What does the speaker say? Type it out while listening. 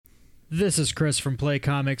This is Chris from Play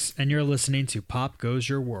Comics, and you're listening to Pop Goes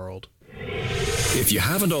Your World. If you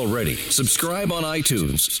haven't already, subscribe on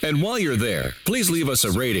iTunes. And while you're there, please leave us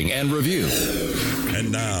a rating and review.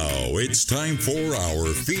 And now it's time for our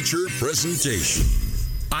feature presentation.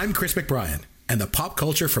 I'm Chris McBrien, and the pop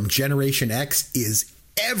culture from Generation X is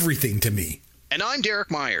everything to me. And I'm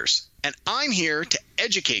Derek Myers, and I'm here to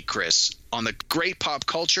educate Chris on the great pop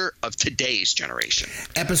culture of today's generation.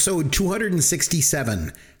 Episode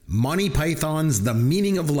 267, Monty Python's The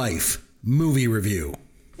Meaning of Life, movie review.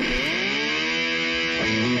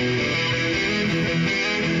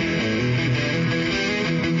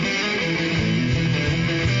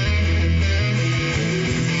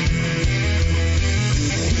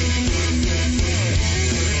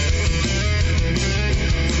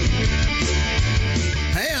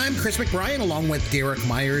 Chris McBrien along with Derek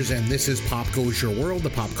Myers, and this is Pop Goes Your World,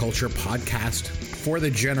 the pop culture podcast for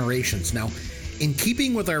the generations. Now, in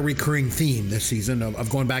keeping with our recurring theme this season of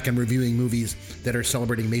going back and reviewing movies that are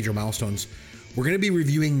celebrating major milestones, we're going to be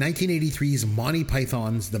reviewing 1983's Monty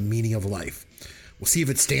Python's The Meaning of Life. We'll see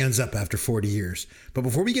if it stands up after 40 years. But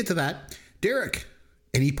before we get to that, Derek,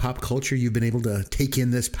 any pop culture you've been able to take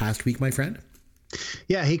in this past week, my friend?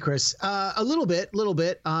 Yeah. Hey, Chris. A little bit.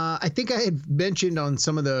 I think I had mentioned on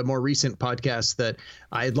some of the more recent podcasts that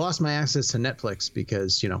I had lost my access to Netflix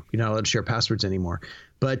because, you're not allowed to share passwords anymore.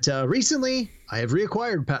 But recently I have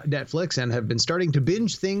reacquired Netflix and have been starting to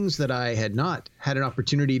binge things that I had not had an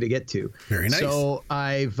opportunity to get to. Very nice. So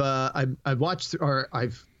I've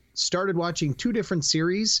started watching two different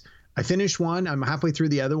series. I finished one. I'm halfway through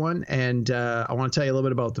the other one, and I want to tell you a little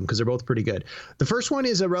bit about them because they're both pretty good. The first one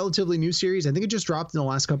is a relatively new series. I think it just dropped in the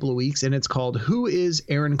last couple of weeks, and it's called Who is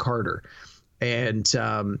Aaron Carter? And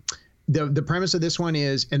the premise of this one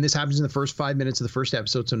is, and this happens in the first 5 minutes of the first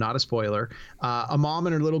episode, so not a spoiler, a mom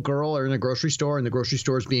and her little girl are in a grocery store, and the grocery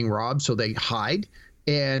store is being robbed, so they hide.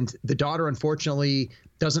 And the daughter, unfortunately,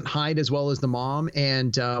 doesn't hide as well as the mom,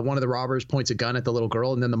 and one of the robbers points a gun at the little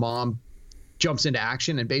girl, and then the mom jumps into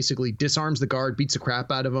action and basically disarms the guard, beats the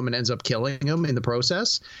crap out of him, and ends up killing him in the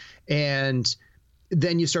process. And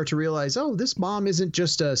then you start to realize, oh, this mom isn't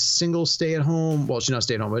just a single stay-at-home. Well, she's not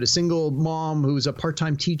stay-at-home, but a single mom who's a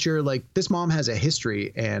part-time teacher. Like, this mom has a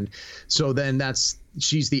history. And so then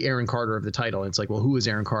she's the Aaron Carter of the title. And it's like, well, who is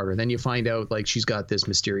Aaron Carter? And then you find out, like, she's got this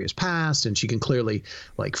mysterious past, and she can clearly,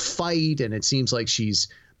 like, fight. And it seems like she's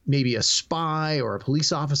maybe a spy or a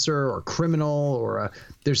police officer or a criminal or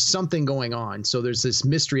there's something going on. So there's this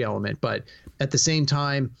mystery element, but at the same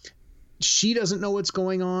time, she doesn't know what's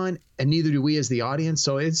going on, and neither do we as the audience.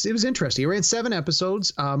 So it was interesting. It ran 7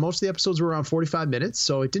 episodes. Most of the episodes were around 45 minutes,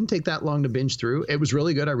 so it didn't take that long to binge through. It was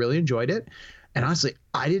really good. I really enjoyed it. And honestly,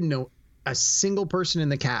 I didn't know a single person in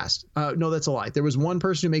the cast. No, that's a lie. There was one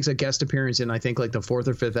person who makes a guest appearance in, I think, like the 4th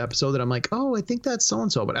or 5th episode that I'm like, oh, I think that's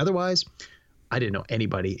so-and-so. But otherwise, I didn't know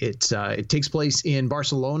anybody. It takes place in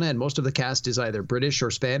Barcelona, and most of the cast is either British or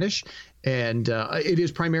Spanish, and it is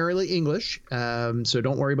primarily English. So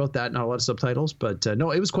don't worry about that. Not a lot of subtitles, but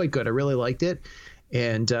no, it was quite good. I really liked it,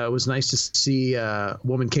 and it was nice to see a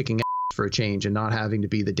woman kicking ass for a change and not having to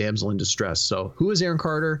be the damsel in distress. So who is Aaron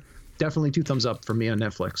Carter? Definitely 2 thumbs up from me on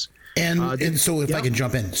Netflix. And so if I can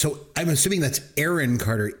jump in. So I'm assuming that's Aaron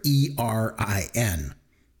Carter, E-R-I-N.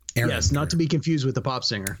 Aaron yes, Carter. Not to be confused with the pop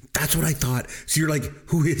singer. That's what I thought. So you're like,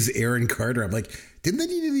 who is Aaron Carter? I'm like, didn't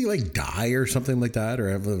he like die or something like that? Or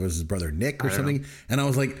it was his brother Nick or something? Know. And I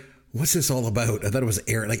was like, what's this all about? I thought it was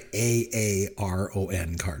Aaron, like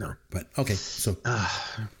A-A-R-O-N Carter. No. But okay, so.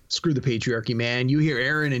 Screw the patriarchy, man. You hear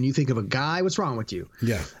Aaron and you think of a guy. What's wrong with you?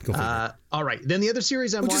 Yeah, go for it. All right. Then the other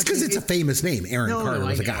series I'm watching. Just because it's a famous name, Aaron Carter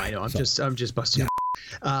was a guy. I know. I'm just busting. Yeah.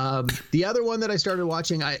 The other one that I started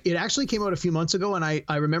watching, it actually came out a few months ago, and I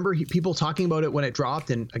remember people talking about it when it dropped.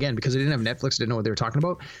 And again, because I didn't have Netflix, I didn't know what they were talking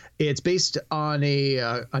about. It's based on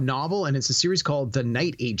a novel, and it's a series called The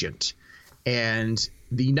Night Agent. And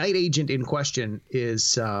the night agent in question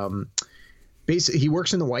is basically he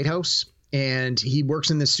works in the White House. And he works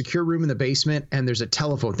in this secure room in the basement, and there's a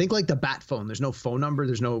telephone. Think like the bat phone. There's no phone number.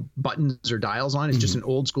 There's no buttons or dials on. It's just an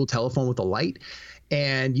old school telephone with a light.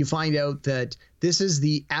 And you find out that this is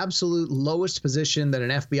the absolute lowest position that an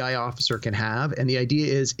FBI officer can have. And the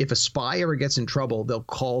idea is if a spy ever gets in trouble, they'll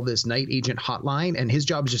call this night agent hotline, and his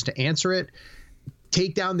job is just to answer it,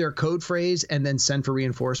 take down their code phrase, and then send for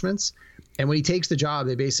reinforcements. And when he takes the job,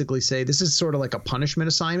 they basically say this is sort of like a punishment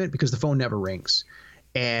assignment because the phone never rings.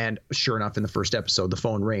 And sure enough, in the first episode, the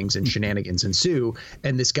phone rings and shenanigans ensue.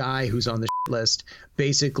 And this guy who's on the list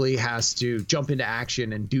basically has to jump into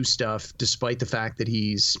action and do stuff despite the fact that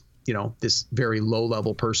he's, this very low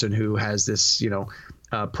level person who has this,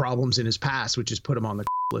 problems in his past, which has put him on the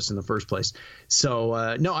list in the first place.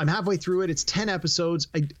 So no, I'm halfway through it. It's 10 episodes.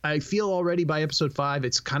 I feel already by episode 5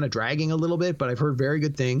 it's kind of dragging a little bit, but I've heard very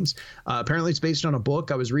good things. Apparently it's based on a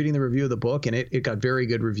book. I was reading the review of the book and it got very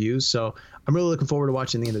good reviews. So I'm really looking forward to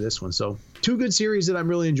watching the end of this one. So 2 good series that I'm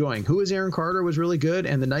really enjoying. Who is Aaron Carter was really good,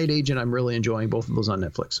 and The Night Agent I'm really enjoying. Both of those on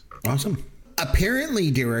Netflix. Awesome.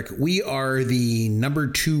 Apparently, Derek, we are the number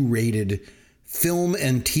 2 rated film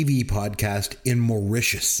and TV podcast in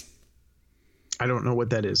Mauritius. I don't know what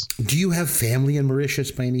that is. Do you have family in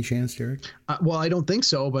Mauritius by any chance, Derek? Well, I don't think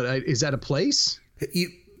so, but is that a place?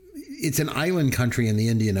 It's an island country in the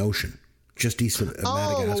Indian Ocean, just east of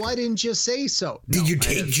Madagascar. Well, why didn't you say so? Did you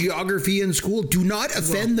take geography in school? Do not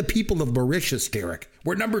offend the people of Mauritius, Derek.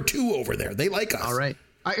 We're number 2 over there. They like us. All right.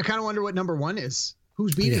 I kind of wonder what number 1 is.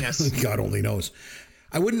 Who's beating us? God only knows.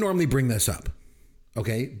 I wouldn't normally bring this up,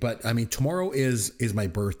 okay? But, I mean, tomorrow is my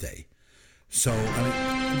birthday. So, I mean,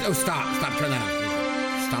 oh, stop, turn that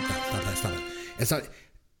off. Stop that. It's not,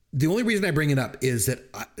 the only reason I bring it up is that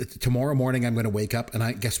tomorrow morning I'm going to wake up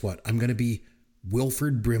and guess what? I'm going to be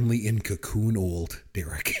Wilford Brimley in Cocoon old,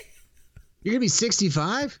 Derek. You're going to be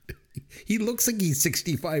 65? He looks like he's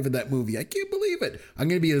 65 in that movie. I can't believe it. I'm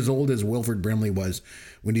going to be as old as Wilford Brimley was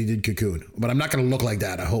when he did Cocoon. But I'm not going to look like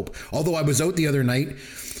that, I hope. Although I was out the other night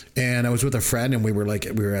and I was with a friend and we were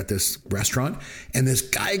at this restaurant and this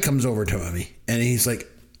guy comes over to me and he's like,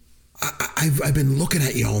 I've been looking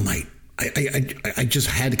at you all night. I just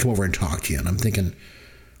had to come over and talk to you. And I'm thinking,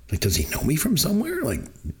 like, does he know me from somewhere? Like,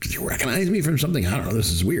 does he recognize me from something? I don't know.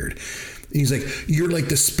 This is weird. And he's like, you're like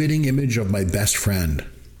the spitting image of my best friend.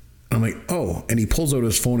 I'm like, oh. And he pulls out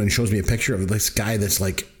his phone and shows me a picture of this guy that's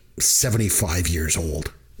like 75 years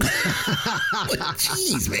old. Like,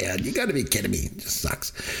 jeez, man, you got to be kidding me. It just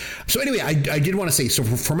sucks. So anyway, I did want to say, so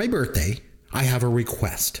for my birthday, I have a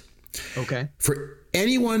request. Okay. For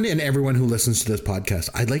anyone and everyone who listens to this podcast,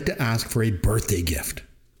 I'd like to ask for a birthday gift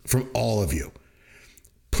from all of you.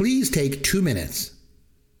 Please take 2 minutes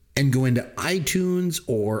and go into iTunes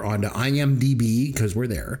or onto IMDb, because we're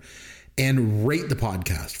there, and rate the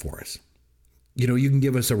podcast for us. You know, you can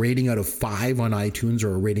give us a rating out of 5 on iTunes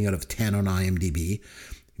or a rating out of 10 on IMDb.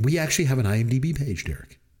 We actually have an IMDb page,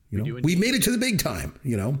 Derek. You know, we made it to the big time,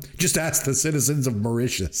 you know, just ask the citizens of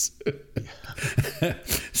Mauritius.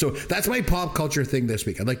 So that's my pop culture thing this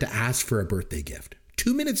week. I'd like to ask for a birthday gift.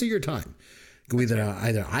 2 minutes of your time. Go either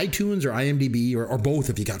iTunes or IMDb or both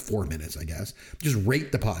if you got 4 minutes, I guess. Just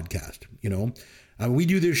rate the podcast, you know. We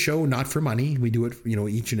do this show not for money. We do it, you know,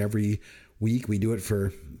 each and every week. We do it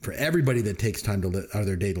for everybody that takes time out of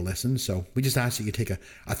their day to listen. So we just ask that you take a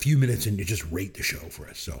few minutes and you just rate the show for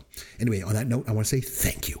us. So anyway, on that note, I want to say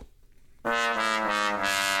thank you.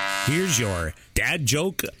 Here's your dad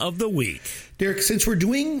joke of the week. Derek, since we're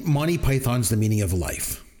doing Monty Python's The Meaning of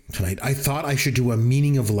Life tonight, I thought I should do a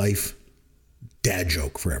meaning of life dad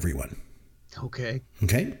joke for everyone. Okay.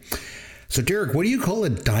 So Derek, what do you call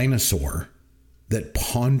a dinosaur that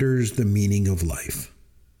ponders the meaning of life?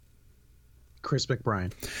 Chris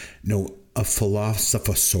McBride. No, a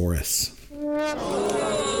Philosophosaurus.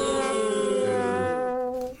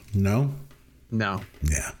 No? No.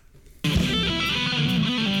 Yeah. Kelly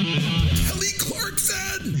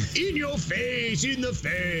Clarkson! In your face, in the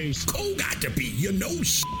face. Oh, got to be, you know,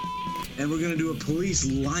 And we're going to do a police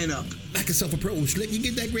lineup. Back yourself a pro. Let you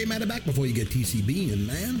get that gray matter back before you get TCB in,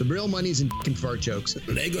 man. The real money's in f***ing fart jokes.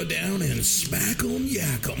 They go down and smack 'em,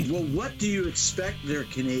 yak 'em. Well, what do you expect? They're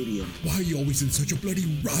Canadian. Why are you always in such a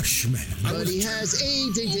bloody rush, man? But he has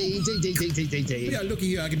a day. Yeah, looky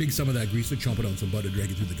here. I can dig some of that grease to chomp it on some butter,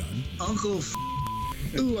 drag it through the gun. Uncle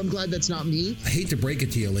Ooh, I'm glad that's not me. I hate to break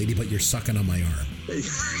it to you, lady, but you're sucking on my arm.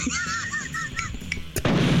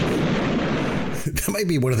 That might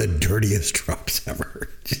be one of the dirtiest drops ever.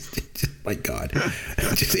 My God.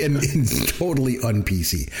 And totally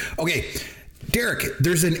un-PC. Okay, Derek,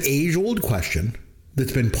 there's an age-old question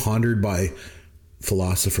that's been pondered by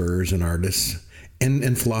philosophers and artists and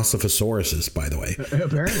philosophosauruses, by the way.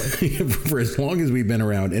 Apparently. For as long as we've been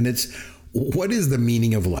around. And it's, what is the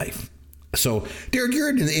meaning of life? So, Derek, you're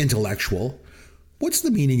an intellectual. What's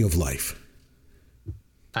the meaning of life?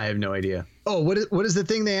 I have no idea. Oh, what is the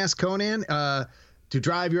thing they asked Conan? To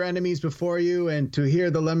drive your enemies before you and to hear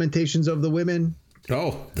the lamentations of the women?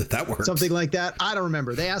 Oh, that works. Something like that. I don't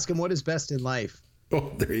remember. They ask him what is best in life.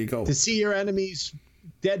 Oh, there you go. To see your enemies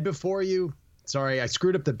dead before you. Sorry, I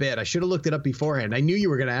screwed up the bit. I should have looked it up beforehand. I knew you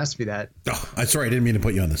were going to ask me that. Oh, I'm sorry. I didn't mean to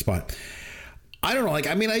put you on the spot. I don't know. Like,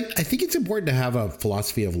 I mean, I think it's important to have a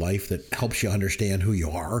philosophy of life that helps you understand who you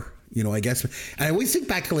are. You know, I guess. And I always think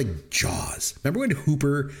back to like Jaws. Remember when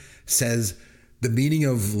Hooper says the meaning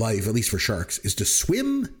of life, at least for sharks, is to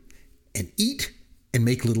swim and eat and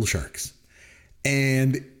make little sharks.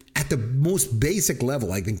 And at the most basic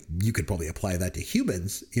level, I think you could probably apply that to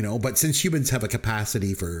humans, but since humans have a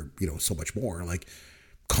capacity for, so much more, like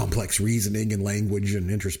complex reasoning and language and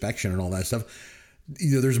introspection and all that stuff,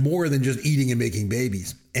 there's more than just eating and making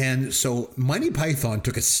babies. And so Monty Python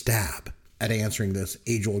took a stab at answering this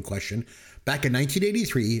age-old question back in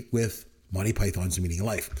 1983 with Monty Python's The Meaning of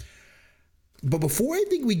Life. But before I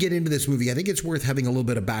think we get into this movie, I think it's worth having a little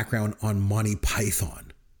bit of background on Monty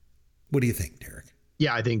Python. What do you think, Derek?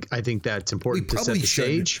 Yeah, I think that's important to set the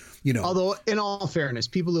stage. Although, in all fairness,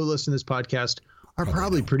 people who listen to this podcast are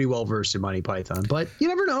probably pretty well versed in Monty Python. But you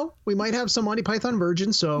never know. We might have some Monty Python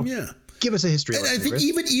virgins. So give us a history lesson. I think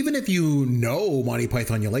Chris. even if you know Monty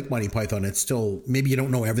Python, you like Monty Python, it's still maybe you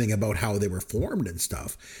don't know everything about how they were formed and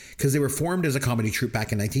stuff, because they were formed as a comedy troupe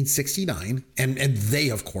back in 1969, and they,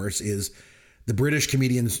 of course, is the British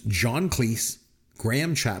comedians John Cleese,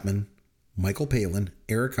 Graham Chapman, Michael Palin,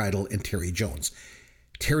 Eric Idle, and Terry Jones.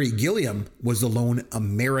 Terry Gilliam was the lone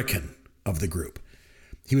American of the group.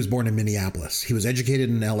 He was born in Minneapolis. He was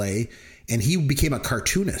educated in LA, and he became a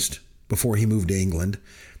cartoonist before he moved to England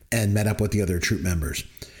and met up with the other troupe members.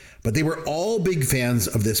 But they were all big fans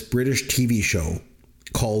of this British TV show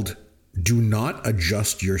called Do Not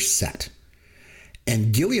Adjust Your Set.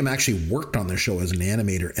 And Gilliam actually worked on the show as an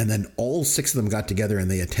animator, and then all 6 of them got together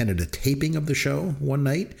and they attended a taping of the show one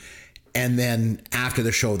night. And then after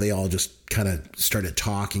the show, they all just kind of started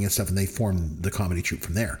talking and stuff, and they formed the comedy troupe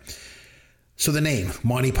from there. So the name,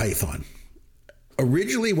 Monty Python.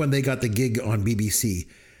 Originally, when they got the gig on BBC,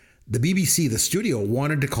 the studio,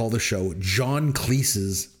 wanted to call the show John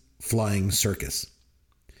Cleese's Flying Circus.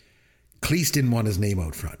 Cleese didn't want his name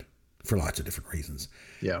out front for lots of different reasons.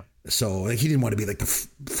 Yeah. So he didn't want to be like the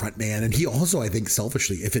front man. And he also, I think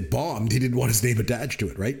selfishly, if it bombed, he didn't want his name attached to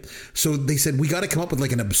it, right? So they said, we got to come up with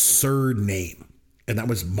like an absurd name. And that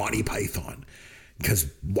was Monty Python,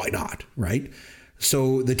 because why not, right?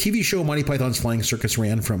 So the TV show Monty Python's Flying Circus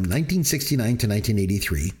ran from 1969 to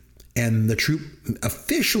 1983. And the troupe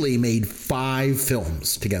officially made 5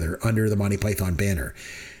 films together under the Monty Python banner.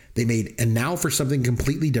 They made And Now for Something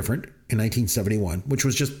Completely Different in 1971, which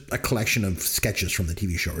was just a collection of sketches from the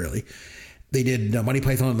TV show, really. They did Monty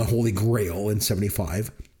Python and the Holy Grail in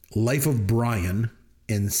 75, Life of Brian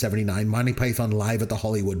in 79, Monty Python Live at the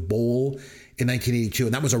Hollywood Bowl in 1982,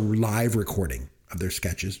 and that was a live recording of their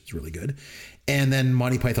sketches. It's really good. And then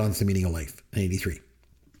Monty Python's The Meaning of Life in 83.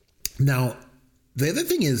 Now, the other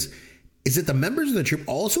thing is that the members of the troupe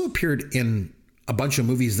also appeared in a bunch of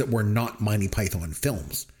movies that were not Monty Python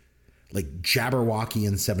films, like Jabberwocky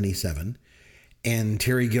in 77 and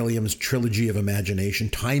Terry Gilliam's Trilogy of Imagination,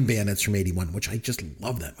 Time Bandits from 81, which I just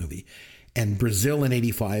love that movie, and Brazil in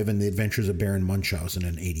 85 and The Adventures of Baron Munchausen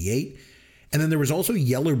in 88. And then there was also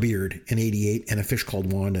Yellowbeard in 88 and A Fish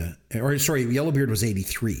Called Wanda, Yellowbeard was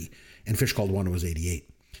 83 and Fish Called Wanda was 88.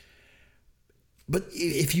 But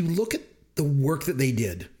if you look at the work that they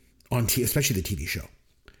did on especially the TV show,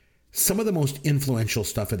 some of the most influential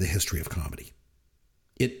stuff in the history of comedy.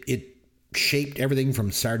 It shaped everything from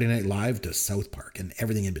Saturday Night Live to South Park and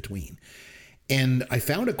everything in between. And I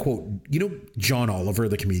found a quote, John Oliver,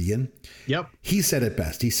 the comedian. Yep. He said it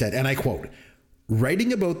best. He said, and I quote,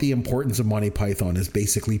 "Writing about the importance of Monty Python is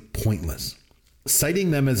basically pointless.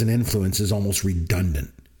 Citing them as an influence is almost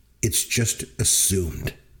redundant. It's just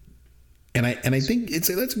assumed." And I think that's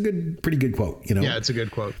a pretty good quote, Yeah, it's a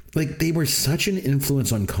good quote. Like, they were such an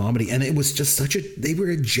influence on comedy, and it was just they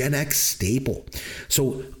were a Gen X staple.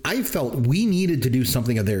 So I felt we needed to do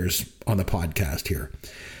something of theirs on the podcast here.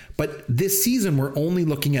 But this season, we're only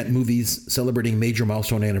looking at movies celebrating major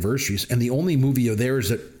milestone anniversaries. And the only movie of theirs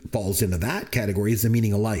that falls into that category is The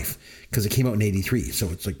Meaning of Life, because it came out in 83. So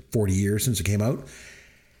it's like 40 years since it came out.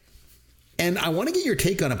 And I want to get your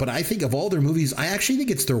take on it, but I think of all their movies, I actually think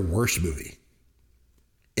it's their worst movie.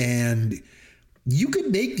 And you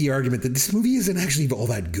could make the argument that this movie isn't actually all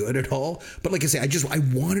that good at all. But like I say, I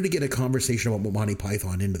wanted to get a conversation about Monty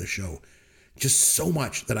Python into the show just so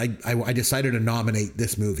much that I decided to nominate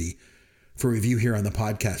this movie for review here on the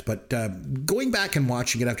podcast. But going back and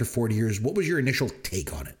watching it after 40 years, what was your initial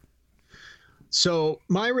take on it? So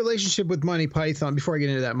my relationship with Monty Python, before I get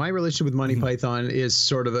into that, my relationship with Monty Python is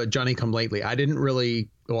sort of a Johnny come lately. I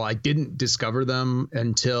didn't discover them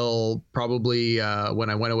until probably when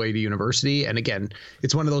I went away to university. And again,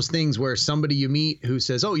 it's one of those things where somebody you meet who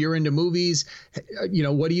says, "Oh, you're into movies.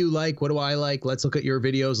 What do you like? What do I like? Let's look at your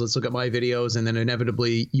videos. Let's look at my videos." And then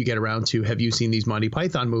inevitably you get around to, "Have you seen these Monty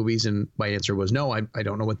Python movies?" And my answer was, "No, I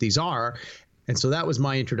don't know what these are." And so that was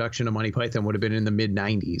my introduction to Monty Python, would have been in the mid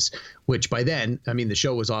 90s, which by then, I mean, the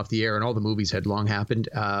show was off the air and all the movies had long happened.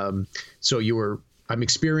 So you were I'm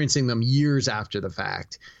experiencing them years after the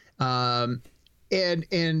fact.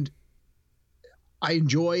 And I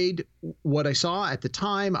enjoyed what I saw at the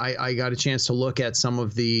time. I got a chance to look at some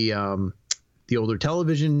of the older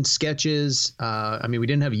television sketches. I mean, we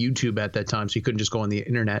didn't have YouTube at that time, so you couldn't just go on the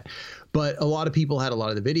internet. But a lot of people had a lot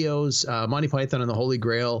of the videos. Monty Python and the Holy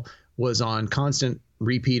Grail was on constant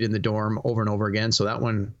repeat in the dorm over and over again. So that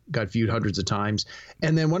one got viewed hundreds of times.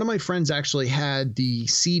 And then one of my friends actually had the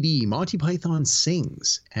CD, Monty Python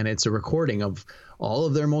Sings, and it's a recording of all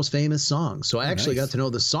of their most famous songs. So I actually got to know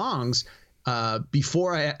the songs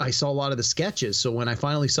before I saw a lot of the sketches. So when I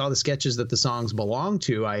finally saw the sketches that the songs belonged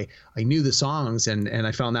to, I knew the songs, and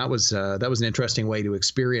I found that was an interesting way to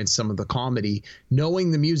experience some of the comedy,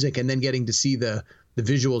 knowing the music and then getting to see the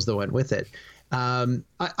visuals that went with it. I'm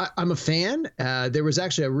a fan. There was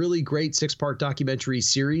actually a really great 6-part documentary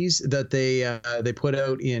series that they put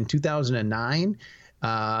out in 2009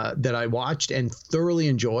 that I watched and thoroughly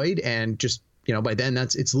enjoyed, and just, you know, by then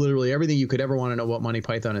it's literally everything you could ever want to know about Monty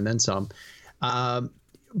Python and then some.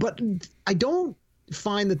 But I don't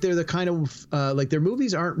find that they're the kind of like, their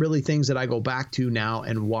movies aren't really things that I go back to now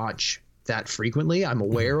and watch that frequently. I'm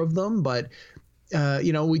aware of them, but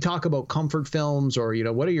you know, we talk about comfort films, or, you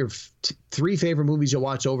know, what are your 3 favorite movies you'll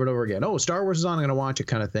watch over and over again? Oh, Star Wars is on, I'm going to watch it,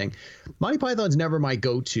 kind of thing. Monty Python's never my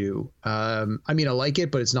go-to. I mean, I like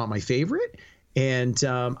it, but it's not my favorite. And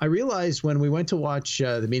I realized when we went to watch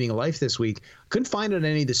The Meaning of Life this week, I couldn't find it on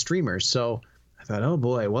any of the streamers. So I thought, oh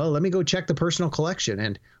boy, well, let me go check the personal collection.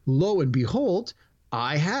 And lo and behold,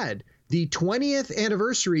 I had the 20th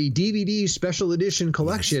anniversary DVD special edition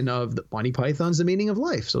collection of the Monty Python's The Meaning of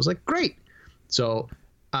Life. So I was like, great. So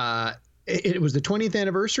it was the 20th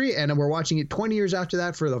anniversary, and we're watching it 20 years after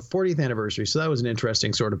that for the 40th anniversary. So that was an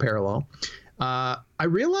interesting sort of parallel. I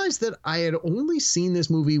realized that I had only seen this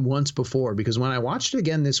movie once before, because when I watched it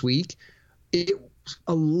again this week,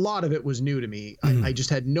 a lot of it was new to me. I just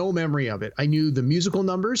had no memory of it. I knew the musical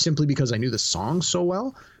numbers simply because I knew the songs so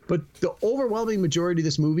well. But the overwhelming majority of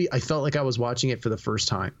this movie, I felt like I was watching it for the first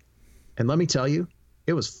time. And let me tell you,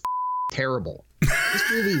 it was terrible. This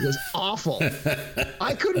movie was awful.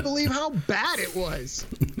 I couldn't believe how bad it was.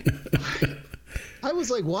 I was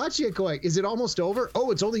like watching it going, is it almost over?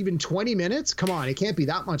 Oh, it's only been 20 minutes? Come on, it can't be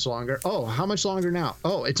that much longer. Oh, how much longer now?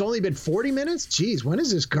 Oh, it's only been 40 minutes? Jeez, when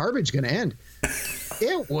is this garbage going to end?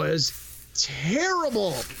 It was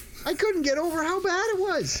terrible. I couldn't get over how bad it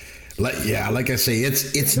was. Like I say,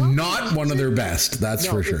 it's not one of their best. That's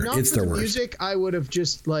for sure. It's their worst. Music, I would have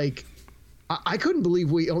just like, I couldn't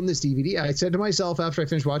believe we owned this DVD. I said to myself after I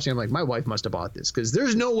finished watching, I'm like, my wife must have bought this, because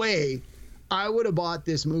there's no way I would have bought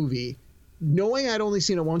this movie knowing I'd only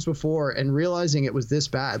seen it once before and realizing it was this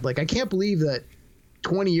bad. Like, I can't believe that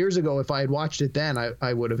 20 years ago, if I had watched it then,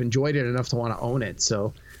 I would have enjoyed it enough to want to own it.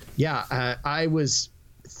 So, yeah, I was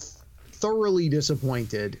thoroughly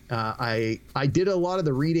disappointed. I did a lot of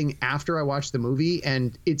the reading after I watched the movie,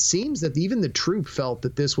 and it seems that even the troupe felt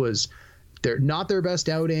that this was not their best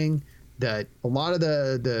outing, that a lot of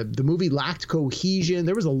the movie lacked cohesion.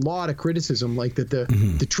 There was a lot of criticism like that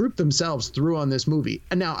the troupe themselves threw on this movie.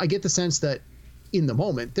 And now I get the sense that in the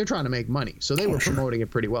moment they're trying to make money, so they were promoting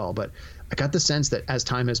it pretty well. But I got the sense that as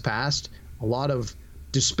time has passed, a lot of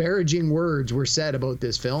disparaging words were said about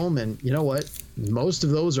this film, and you know what? Most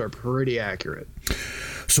of those are pretty accurate.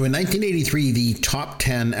 So in 1983, the top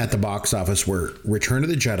 10 at the box office were Return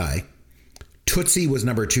of the Jedi, Tootsie was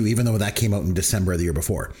number 2, even though that came out in December of the year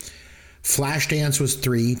before. Flashdance was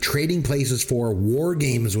 3, Trading Places 4, War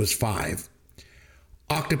Games was 5,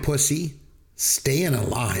 Octopussy, Staying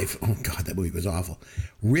Alive, oh God, that movie was awful,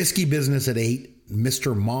 Risky Business at 8,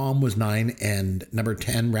 Mr. Mom was 9, and number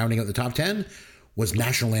 10, rounding out the top 10, was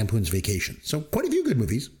National Lampoon's Vacation. So quite a few good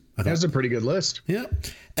movies. That's a pretty good list. Yeah.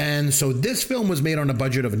 And so this film was made on a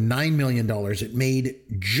budget of $9 million. It made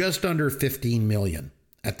just under $15 million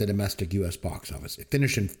at the domestic U.S. box office. It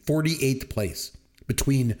finished in 48th place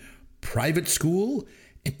between Private School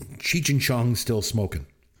and Cheech and Chong Still Smoking.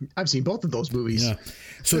 I've seen both of those movies. Yeah.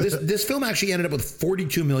 So this film actually ended up with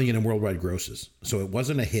 $42 million in worldwide grosses. So it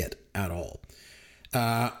wasn't a hit at all.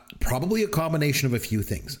 Probably a combination of a few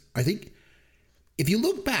things. I think if you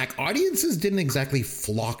look back, audiences didn't exactly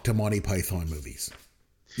flock to Monty Python movies.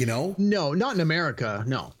 You know? No, not in America.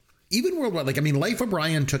 No. Even worldwide. Like, I mean, Life of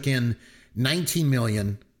Brian took in $19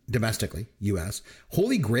 million domestically, U.S.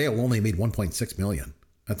 Holy Grail only made $1.6 million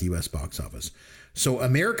at the U.S. box office. So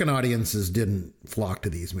American audiences didn't flock to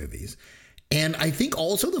these movies. And I think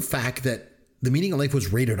also the fact that The Meaning of Life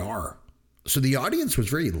was rated R. So the audience was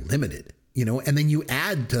very limited, you know, and then you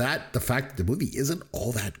add to that the fact that the movie isn't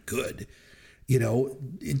all that good. You know,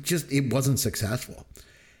 it wasn't successful.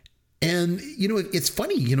 And it's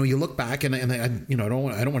funny. You look back, and I don't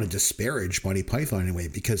want to disparage Monty Python anyway,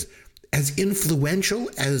 because as influential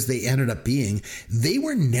as they ended up being, they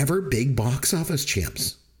were never big box office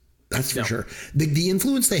champs. That's for sure. The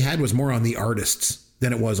influence they had was more on the artists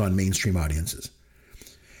than it was on mainstream audiences.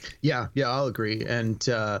 Yeah, I'll agree. And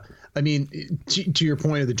I mean, to your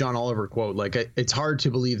point of the John Oliver quote, like it's hard to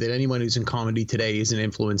believe that anyone who's in comedy today isn't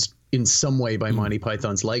influenced in some way by Monty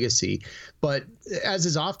Python's legacy. But as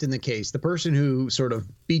is often the case, the person who sort of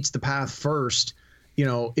beats the path first,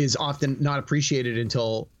 is often not appreciated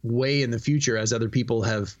until way in the future as other people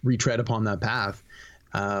have retread upon that path.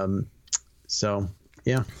 So,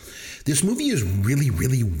 yeah. This movie is really,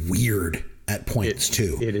 really weird at points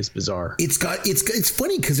too. It is bizarre. It's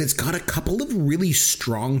funny because it's got a couple of really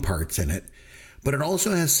strong parts in it, but it also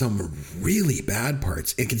has some really bad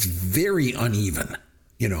parts. It gets very uneven.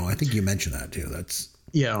 I think you mentioned that too.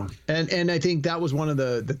 Yeah. And I think that was one of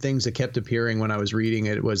the things that kept appearing when I was reading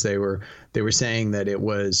it, was they were saying that it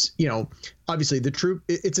was, obviously the troupe,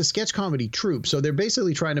 it's a sketch comedy troupe. So they're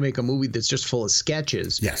basically trying to make a movie that's just full of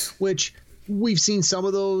sketches. Yes. Which we've seen some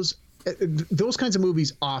of those. Those kinds of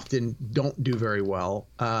movies often don't do very well.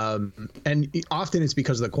 And often it's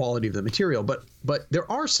because of the quality of the material. But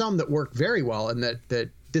there are some that work very well, and that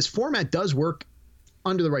this format does work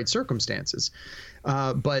under the right circumstances.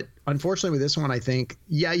 But unfortunately with this one, I think,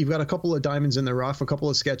 you've got a couple of diamonds in the rough, a couple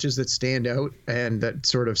of sketches that stand out and that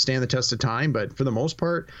sort of stand the test of time. But for the most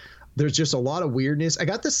part, there's just a lot of weirdness. I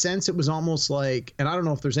got the sense it was almost like, and I don't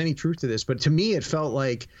know if there's any truth to this, but to me, it felt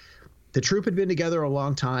like the troupe had been together a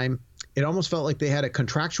long time. It almost felt like they had a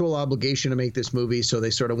contractual obligation to make this movie. So they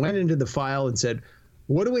sort of went into the file and said,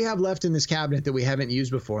 what do we have left in this cabinet that we haven't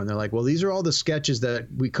used before? And they're like, well, these are all the sketches that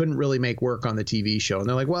we couldn't really make work on the TV show. And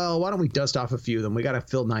they're like, well, why don't we dust off a few of them? We got to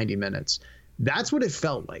fill 90 minutes. That's what it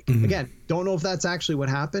felt like. Mm-hmm. Again, don't know if that's actually what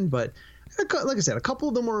happened, but like I said, a couple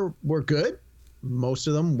of them were good. Most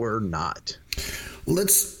of them were not.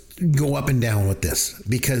 Let's go up and down with this,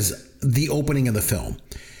 because the opening of the film,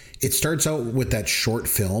 it starts out with that short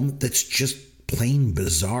film that's just plain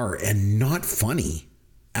bizarre and not funny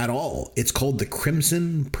at all. It's called The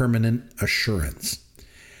Crimson Permanent Assurance.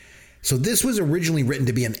 So this was originally written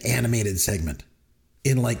to be an animated segment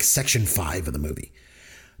in like section 5 of the movie.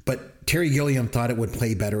 But Terry Gilliam thought it would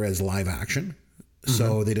play better as live action. Mm-hmm.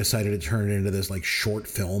 So they decided to turn it into this like short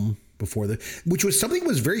film which was something that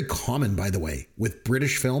was very common, by the way, with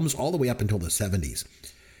British films all the way up until the 70s.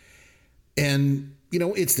 And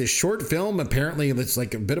it's this short film. Apparently, it's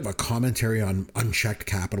like a bit of a commentary on unchecked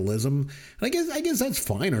capitalism. And I guess that's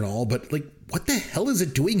fine and all, but like, what the hell is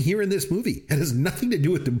it doing here in this movie? It has nothing to do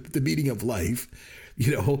with the meaning of life,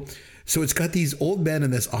 So it's got these old men in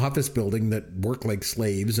this office building that work like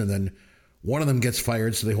slaves, and then one of them gets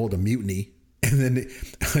fired, so they hold a mutiny. And then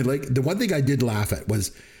the one thing I did laugh at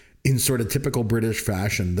was, in sort of typical British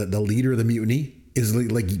fashion, that the leader of the mutiny is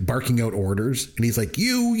like barking out orders, and he's like,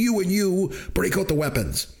 you and you break out the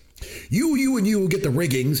weapons, you and you get the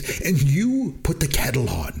riggings, and you put the kettle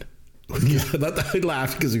on. I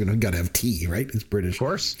laughed because you gotta have tea, right? It's British.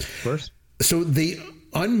 Of course. So they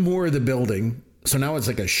unmoor the building, so now it's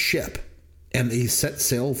like a ship, and they set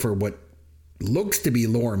sail for what looks to be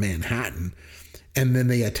Lower Manhattan. And then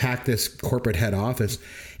they attack this corporate head office.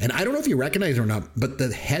 And I don't know if you recognize it or not, but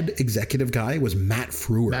the head executive guy was Matt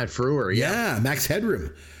Frewer. Yeah, Max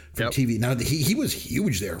Headroom from TV. Now, he was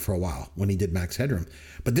huge there for a while when he did Max Headroom.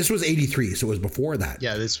 But this was 83, so it was before that.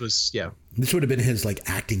 Yeah, this would have been his like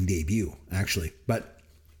acting debut, actually. But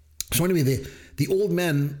so anyway, the old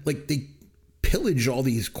men, like, they pillage all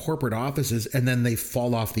these corporate offices, and then they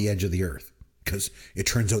fall off the edge of the earth because it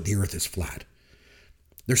turns out the earth is flat.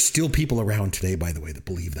 There's still people around today, by the way, that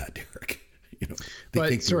believe that, Derek.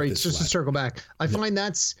 But sorry, just to circle back, I find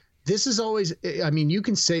this is always, I mean, you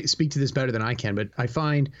can speak to this better than I can, but I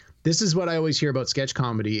find this is what I always hear about sketch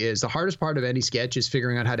comedy is the hardest part of any sketch is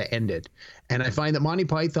figuring out how to end it. And I find that Monty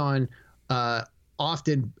Python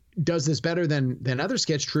often does this better than other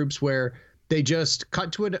sketch troupes, where they just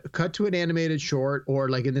cut to an animated short, or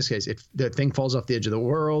like in this case, the thing falls off the edge of the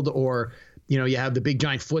world, or you have the big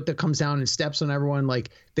giant foot that comes down and steps on everyone. Like,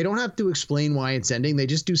 they don't have to explain why it's ending. They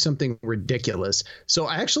just do something ridiculous. So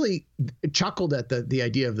I actually chuckled at the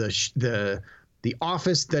idea of the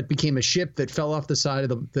office that became a ship that fell off the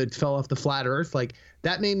side of that fell off the flat earth. Like,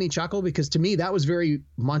 that made me chuckle, because to me, that was very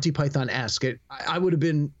Monty Python-esque. I would have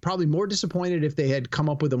been probably more disappointed if they had come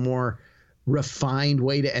up with a more refined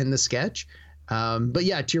way to end the sketch. But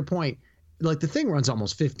yeah, to your point, like, the thing runs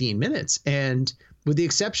almost 15 minutes, and with the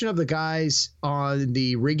exception of the guys on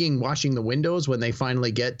the rigging washing the windows when they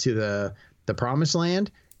finally get to the promised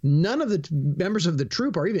land, none of the members of the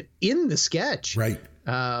troupe are even in the sketch. Right.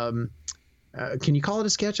 Can you call it a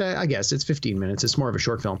sketch? I guess it's 15 minutes. It's more of a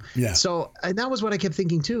short film. Yeah. So, and that was what I kept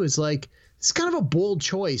thinking too, is like, it's kind of a bold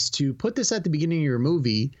choice to put this at the beginning of your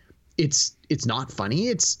movie. It's not funny.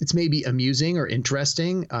 It's maybe amusing or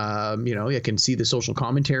interesting. You can see the social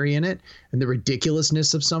commentary in it and the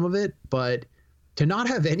ridiculousness of some of it, but to not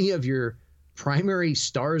have any of your primary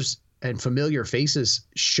stars and familiar faces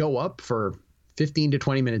show up for 15 to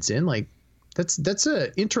 20 minutes in, like, that's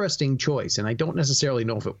a interesting choice, and I don't necessarily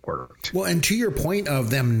know if it worked. Well, and to your point of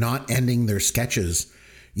them not ending their sketches,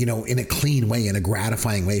 in a clean way, in a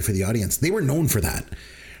gratifying way for the audience, they were known for that.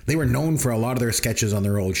 They were known for a lot of their sketches on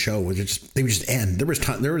their old show, they would just end. There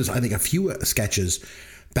was I think a few sketches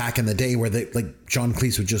back in the day where John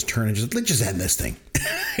Cleese would just turn and let's just end this thing,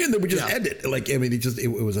 and they would just end it.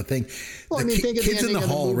 It was a thing. Well, Kids in the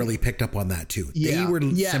Hall really picked up on that too. Yeah. They were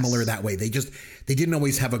similar that way. They didn't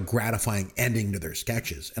always have a gratifying ending to their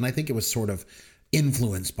sketches, and I think it was sort of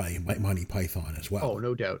influenced by Monty Python as well. Oh,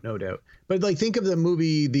 no doubt. But think of the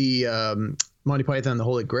movie, the Monty Python and the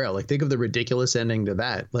Holy Grail. Think of the ridiculous ending to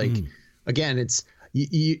that. Again, it's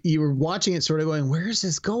you were watching it sort of going, where is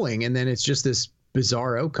this going? And then it's just this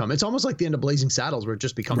bizarre outcome. It's almost like the end of Blazing Saddles, where it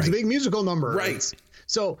just becomes a big musical number. Right.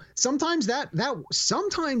 So sometimes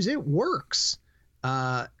sometimes it works.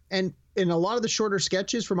 And in a lot of the shorter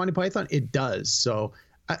sketches for Monty Python, it does. So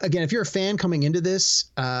again, if you're a fan coming into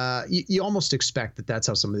this, you almost expect that that's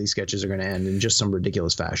how some of these sketches are going to end, in just some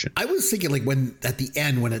ridiculous fashion. I was thinking when at the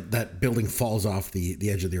end, when that building falls off the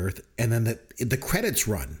edge of the earth, and then the credits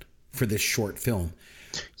run for this short film.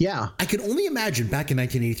 Yeah. I can only imagine back in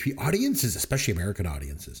 1983, audiences, especially American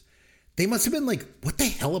audiences, they must have been like, what the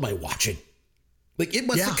hell am I watching? It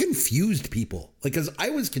must have confused people. Because I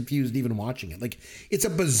was confused even watching it. It's a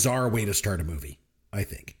bizarre way to start a movie, I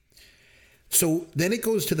think. So then it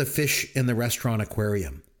goes to the fish in the restaurant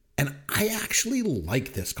aquarium. And I actually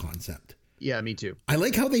like this concept. Yeah, me too. I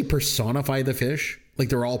like how they personify the fish.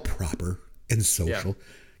 They're all proper and social.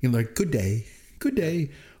 Yeah. Good day. Good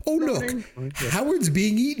day. Oh, look, Howard's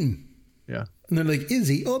being eaten. Yeah. And they're like, is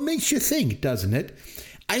he? Oh, it makes you think, doesn't it?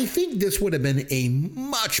 I think this would have been a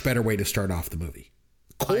much better way to start off the movie.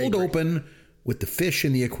 Cold open with the fish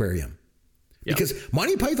in the aquarium. Yep. Because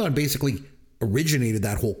Monty Python basically originated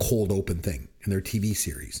that whole cold open thing in their TV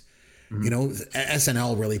series. Mm-hmm.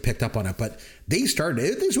 SNL really picked up on it, but they started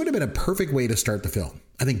it. This would have been a perfect way to start the film.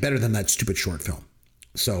 I think better than that stupid short film.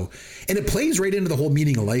 So, and it plays right into the whole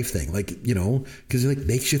meaning of life thing, because it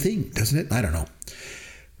makes you think, doesn't it? I don't know.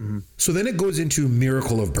 Mm-hmm. So then it goes into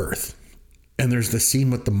Miracle of Birth, and there's the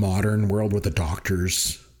scene with the modern world with the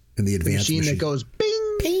doctors and the advanced machine that goes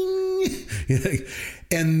bing, ping,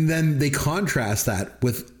 and then they contrast that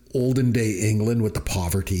with olden day England with the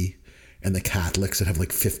poverty and the Catholics that have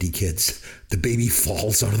 50 kids. The baby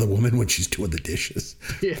falls out of the woman when she's doing the dishes.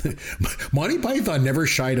 Yeah. Monty Python never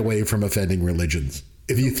shied away from offending religions.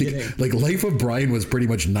 If you think Life of Brian was pretty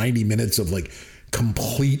much 90 minutes of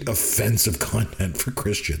complete offensive content for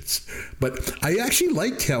Christians. But I actually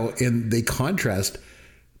liked how they contrast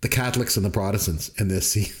the Catholics and the Protestants in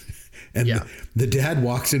this scene. And the dad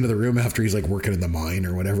walks into the room after he's working in the mine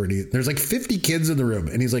or whatever. And there's 50 kids in the room.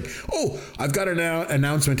 And he's like, oh, I've got an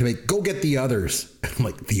announcement to make. Go get the others. I'm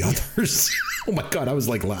like, the others? Oh my God. I was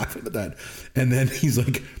laughing at that. And then he's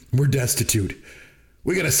like, we're destitute.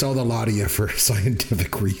 We got to sell the lot of you for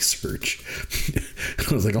scientific research.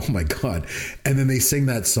 I was like, oh my God. And then they sing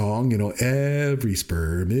that song, every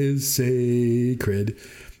sperm is sacred.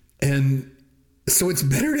 And so it's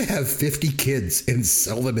better to have 50 kids and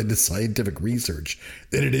sell them into scientific research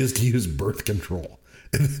than it is to use birth control.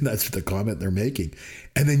 And that's the comment they're making.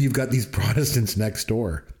 And then you've got these Protestants next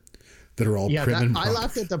door that are all prim and proper. I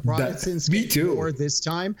laughed at the Protestants more this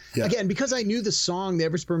time. Yeah. Again, because I knew the song, the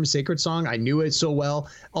Every Sperm is Sacred song. I knew it so well.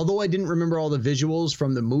 Although I didn't remember all the visuals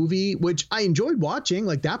from the movie, which I enjoyed watching.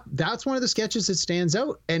 That's one of the sketches that stands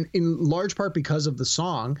out, and in large part because of the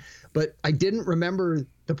song. But I didn't remember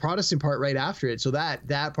the Protestant part right after it. So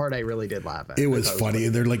that part I really did laugh at. It was funny.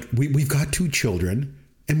 They're like, we've got 2 children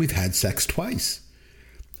and we've had sex twice.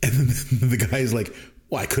 And then the guy's like,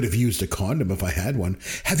 well, I could have used a condom if I had one.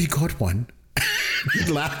 Have you got one?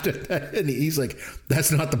 He laughed at that. And he's like,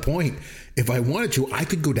 that's not the point. If I wanted to, I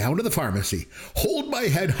could go down to the pharmacy, hold my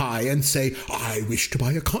head high and say, I wish to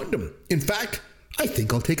buy a condom. In fact, I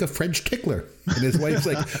think I'll take a French tickler. And his wife's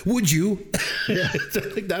like, would you? Yeah.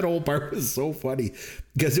 That whole part was so funny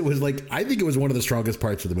because it was I think it was one of the strongest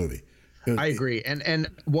parts of the movie. I agree. And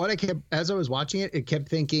what I kept, as I was watching it, kept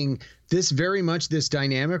thinking this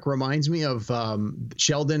dynamic reminds me of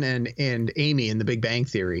Sheldon and Amy in The Big Bang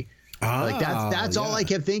Theory. Like that's all I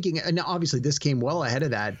kept thinking. And obviously this came well ahead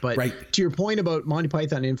of that. But to your point about Monty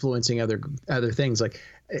Python influencing other things, like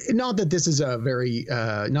not that this is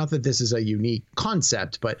a unique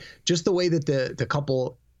concept, but just the way that the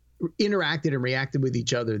couple interacted and reacted with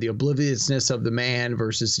each other, the obliviousness of the man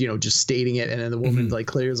versus, just stating it. And then the woman like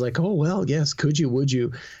clearly was like, oh, well, yes. Could you, would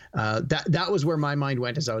you? That was where my mind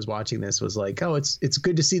went as I was watching this, was like, oh, it's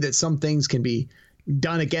good to see that some things can be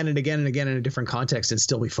done again and again and again in a different context and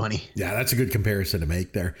still be funny. Yeah. That's a good comparison to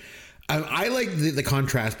make there. I like the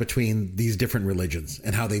contrast between these different religions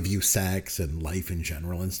and how they view sex and life in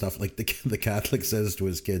general and stuff. Like the Catholic says to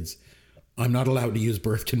his kids, I'm not allowed to use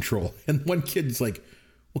birth control. And one kid's like,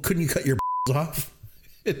 well, couldn't you cut your off?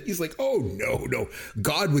 And he's like, oh, no.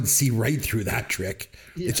 God would see right through that trick.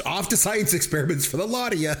 Yeah. It's off to science experiments for the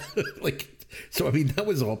lot of you. So, I mean, that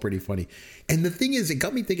was all pretty funny. And the thing is, it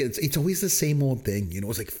got me thinking, it's always the same old thing.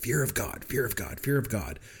 It's like fear of God, fear of God, fear of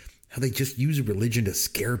God. How they just use religion to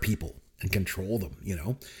scare people and control them,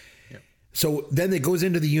 Yeah. So then it goes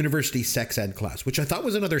into the university sex ed class, which I thought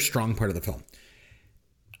was another strong part of the film.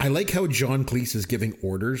 I like how John Cleese is giving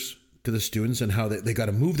orders to the students and how they got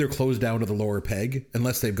to move their clothes down to the lower peg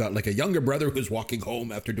unless they've got like a younger brother who's walking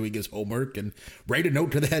home after doing his homework, and write a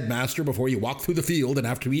note to the headmaster before you walk through the field and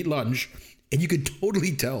after you eat lunch. And you could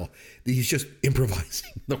totally tell that he's just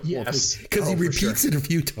improvising the whole thing, because he repeats it a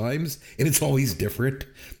few times and it's always different,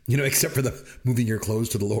 except for the moving your clothes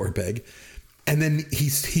to the lower peg. And then he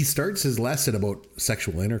starts his lesson about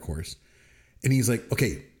sexual intercourse, and he's like,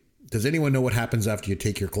 okay, does anyone know what happens after you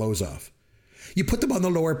take your clothes off? You put them on the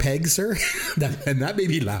lower peg, sir. And that made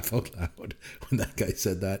me laugh out loud when that guy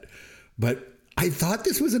said that. But I thought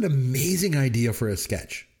this was an amazing idea for a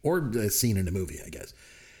sketch, or a scene in a movie, I guess.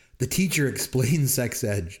 The teacher explains sex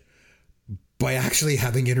ed by actually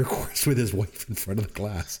having intercourse with his wife in front of the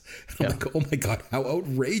class. And I'm like, oh my God, how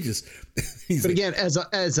outrageous. But like, again, as a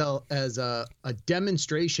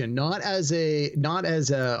demonstration, it's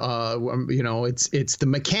the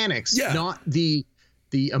mechanics, not the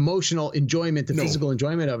emotional enjoyment, the physical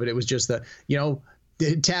enjoyment of it. It was just the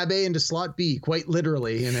tab A into slot B, quite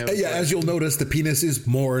literally. As you'll notice, the penis is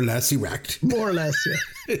more or less erect. More or less, yeah.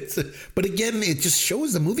 But again, it just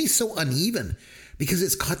shows the movie's so uneven, because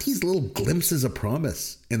it's got these little glimpses of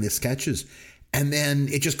promise in the sketches, and then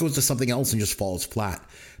it just goes to something else and just falls flat,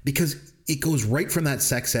 because it goes right from that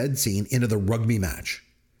sex ed scene into the rugby match.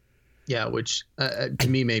 Yeah, which to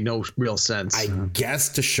me made no real sense. I guess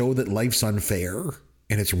to show that life's unfair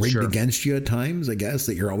and it's rigged against you at times, I guess,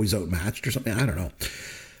 that you're always outmatched or something. I don't know.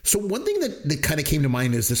 So one thing that kind of came to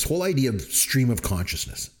mind is this whole idea of stream of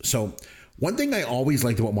consciousness. So one thing I always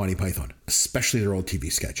liked about Monty Python, especially their old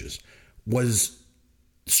TV sketches, was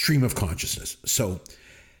stream of consciousness. So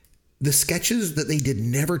the sketches that they did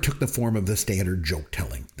never took the form of the standard joke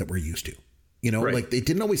telling that we're used to. Like they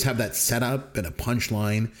didn't always have that setup and a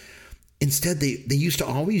punchline. Instead, they used to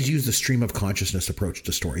always use the stream of consciousness approach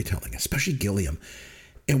to storytelling, especially Gilliam,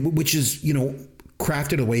 and which is,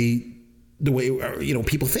 crafted the way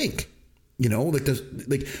people think.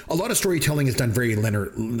 Like a lot of storytelling is done very in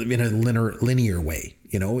a linear way.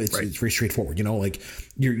 It's very straightforward. Like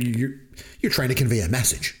you're trying to convey a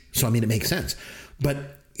message. So I mean, it makes sense. But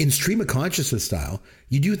in stream of consciousness style,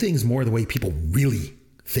 you do things more the way people really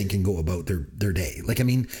think and go about their day. Like, I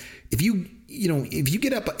mean, if you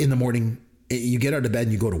get up in the morning, you get out of bed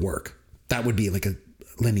and you go to work, that would be like a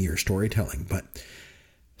linear storytelling. But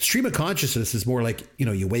stream of consciousness is more like,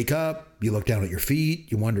 you wake up, you look down at your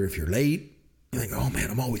feet, you wonder if you're late. You think, oh man,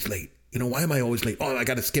 I'm always late. Why am I always late? Oh, I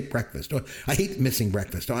got to skip breakfast. Oh, I hate missing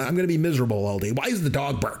breakfast. Oh, I'm going to be miserable all day. Why is the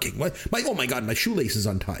dog barking? Oh my God, my shoelace is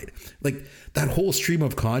untied. Like that whole stream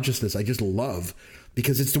of consciousness, I just love,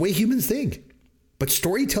 because it's the way humans think. But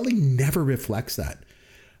storytelling never reflects that.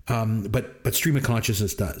 But stream of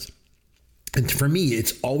consciousness does. And for me,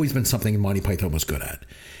 it's always been something Monty Python was good at.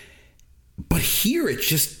 But here, it's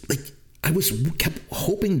just like I kept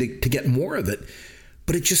hoping to get more of it,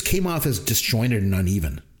 but it just came off as disjointed and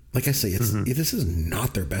uneven. Like I say, this is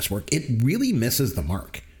not their best work. It really misses the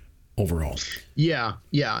mark overall. Yeah.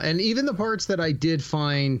 And even the parts that I did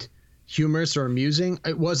find humorous or amusing,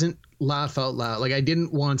 it wasn't laugh out loud. Like I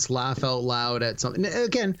didn't once laugh out loud at something.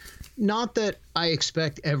 Again, not that I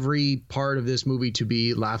expect every part of this movie to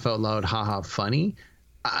be laugh out loud, haha, funny.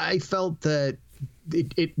 I felt that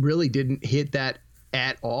it really didn't hit that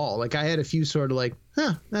at all. Like I had a few sort of like,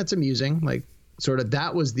 that's amusing. Like sort of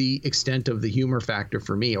that was the extent of the humor factor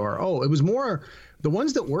for me. Or, it was more the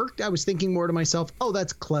ones that worked. I was thinking more to myself,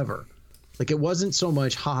 that's clever. Like it wasn't so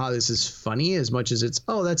much, haha, this is funny, as much as it's,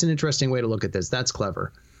 that's an interesting way to look at this. That's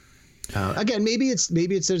clever. Again, maybe it's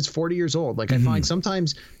that it's 40 years old. Like I find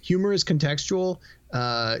sometimes humor is contextual.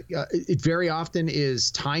 It very often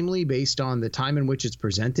is timely based on the time in which it's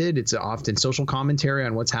presented. It's often social commentary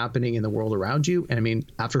on what's happening in the world around you. And I mean,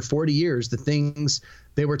 after 40 years, the things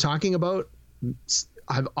they were talking about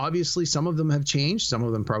have obviously, some of them have changed. Some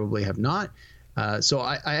of them probably have not. So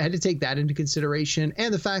I had to take that into consideration,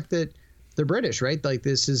 and the fact that they're British, right? Like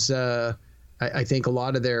this is, I think a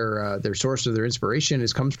lot of their source of their inspiration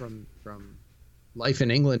comes from life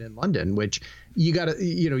in England and London, which you got to,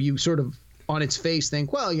 you sort of on its face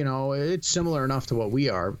think, well, it's similar enough to what we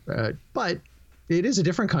are, but it is a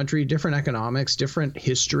different country, different economics, different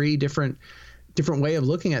history, different way of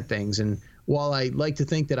looking at things. And while I like to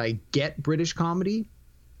think that I get British comedy,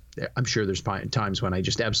 I'm sure there's times when I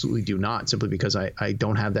just absolutely do not, simply because I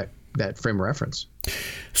don't have that frame of reference.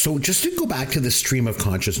 So just to go back to the stream of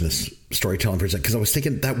consciousness storytelling for a second, because I was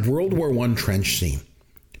thinking that World War I trench scene,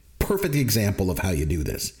 perfect example of how you do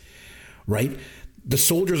this, right? The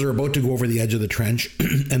soldiers are about to go over the edge of the trench,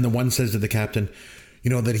 and the one says to the captain,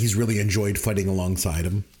 that he's really enjoyed fighting alongside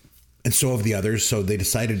him. And so have the others. So they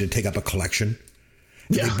decided to take up a collection.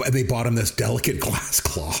 Yeah. They bought him this delicate glass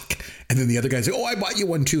clock. And then the other guy's like, oh, I bought you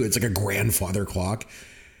one too. It's like a grandfather clock.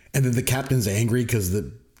 And then the captain's angry because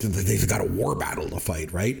they've got a war battle to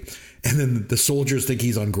fight, right? And then the soldiers think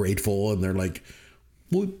he's ungrateful. And they're like,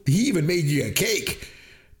 well, he even made you a cake.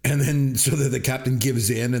 And then so the captain gives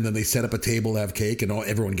in, and then they set up a table to have cake, and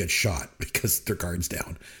everyone gets shot because their guard's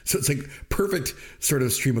down. So it's like perfect sort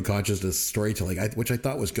of stream of consciousness storytelling, which I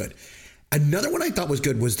thought was good. Another one I thought was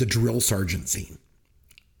good was the drill sergeant scene.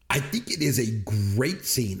 I think it is a great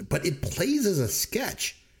scene, but it plays as a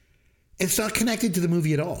sketch. It's not connected to the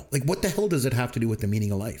movie at all. Like, what the hell does it have to do with the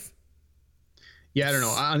meaning of life? Yeah, I don't know.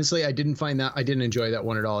 Honestly, I didn't enjoy that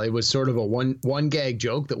one at all. It was sort of a one gag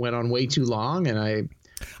joke that went on way too long, and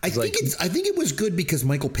I think it was good because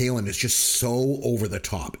Michael Palin is just so over the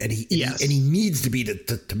top, and he needs to be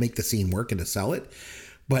to make the scene work and to sell it.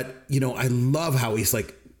 But I love how he's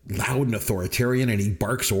like loud and authoritarian, and he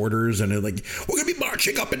barks orders, and they're like, we're gonna be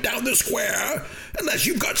marching up and down the square unless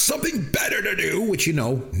you've got something better to do, which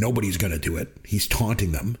nobody's gonna do it. He's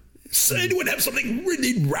taunting them. So anyone have something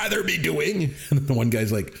they'd rather be doing? And the one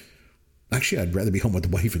guy's like, actually, I'd rather be home with the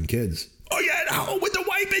wife and kids. Oh yeah, at home with the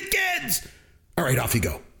wife and kids. All right, off you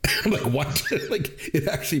go. I'm like, what? Like, it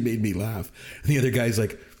actually made me laugh. And the other guy's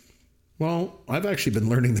like, well, I've actually been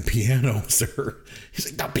learning the piano, sir. He's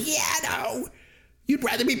like, the piano? You'd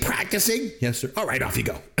rather be practicing? Yes, sir. All right, off you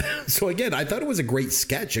go. So again, I thought it was a great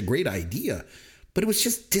sketch, a great idea, but it was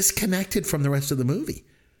just disconnected from the rest of the movie.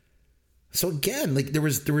 So again, like there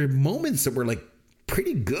were moments that were like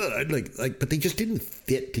pretty good, like, but they just didn't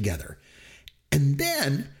fit together. And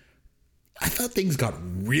then I thought things got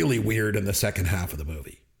really weird in the second half of the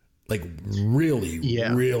movie. Like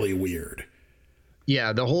really weird.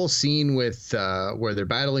 Yeah, the whole scene with where they're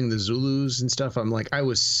battling the Zulus and stuff, I'm like, I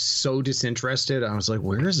was so disinterested. I was like,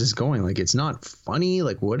 where is this going? Like, it's not funny.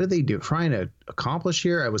 Like, what are they trying to accomplish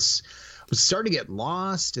here? I was starting to get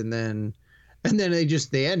lost, and then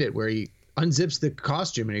they end it where he unzips the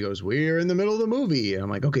costume and he goes, we're in the middle of the movie. And I'm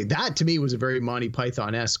like, okay, that to me was a very Monty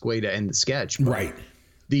Python-esque way to end the sketch. But right.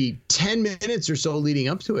 The 10 minutes or so leading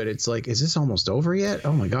up to it, it's like, is this almost over yet?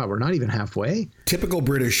 Oh my God, we're not even halfway. Typical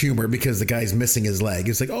British humor, because the guy's missing his leg.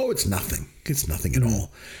 It's like, oh, it's nothing. It's nothing at all.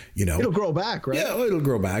 It'll grow back, right? Yeah, it'll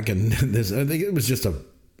grow back. And I think it was just a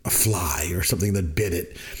fly or something that bit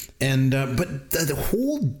it. And but the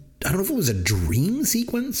whole, I don't know if it was a dream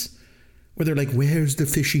sequence where they're like, where's the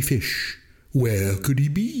fishy fish? Where could he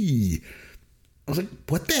be? I was like,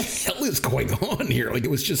 what the hell is going on here? Like, it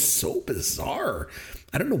was just so bizarre.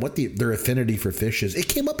 I don't know what their affinity for fish is. It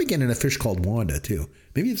came up again in A Fish Called Wanda, too.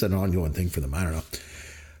 Maybe it's an ongoing thing for them. I don't know.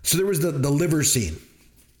 So there was the liver scene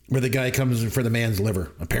where the guy comes in for the man's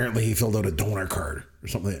liver. Apparently, he filled out a donor card or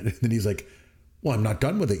something. And then he's like, well, I'm not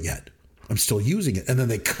done with it yet. I'm still using it. And then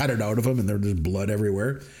they cut it out of him, and there's blood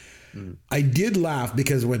everywhere. Mm. I did laugh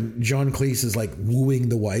because when John Cleese is like wooing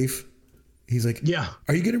the wife, he's like, yeah,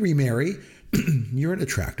 are you going to remarry? You're an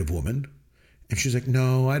attractive woman. And she's like,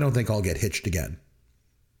 no, I don't think I'll get hitched again.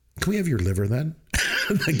 Can we have your liver then?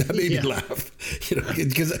 Like, that made me laugh.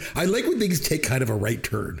 Because I like when things take kind of a right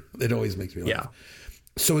turn. It always makes me laugh. Yeah.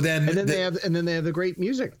 So then, they have the great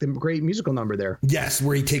musical number there. Yes,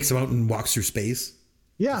 where he takes him out and walks through space.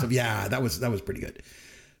 Yeah. So, yeah, that was pretty good.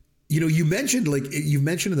 You mentioned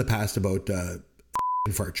in the past about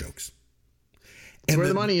fart jokes. That's where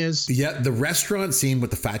the money is. Yeah, the restaurant scene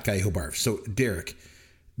with the fat guy who barfs. So, Derek,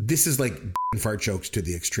 this is like fart jokes to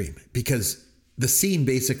the extreme, because the scene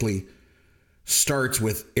basically starts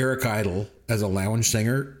with Eric Idle as a lounge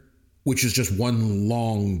singer which is just one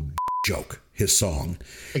long joke, his song.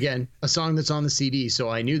 Again, a song that's on the CD, so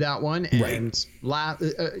I knew that one. And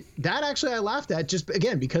that actually I laughed at just,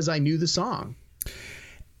 again, because I knew the song.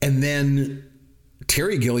 And then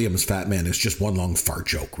Terry Gilliam's Fat Man is just one long fart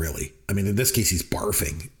joke, really. I mean, in this case, he's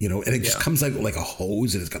barfing, and it just comes out like a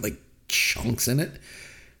hose, and it's got like chunks in it.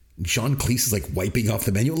 John Cleese is like wiping off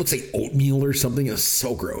the menu. It looks like oatmeal or something. It's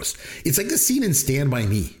so gross. It's like the scene in Stand By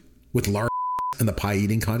Me with Lar and the pie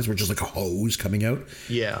eating contest, where it's just like a hose coming out.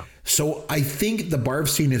 Yeah. So I think the barf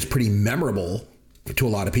scene is pretty memorable to a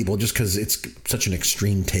lot of people just because it's such an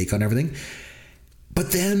extreme take on everything.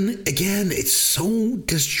 But then again, it's so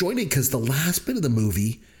disjointed because the last bit of the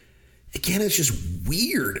movie, again, it's just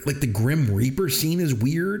weird. Like the Grim Reaper scene is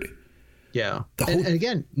weird. Yeah. And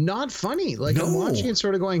again, not funny. Like I'm watching it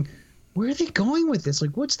sort of going, where are they going with this?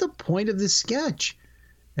 Like, what's the point of this sketch?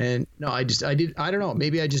 And no, I don't know.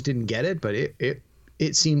 Maybe I just didn't get it, but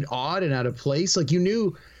it seemed odd and out of place. Like, you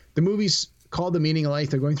knew the movie's called The Meaning of Life.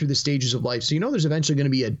 They're going through the stages of life. So, there's eventually going to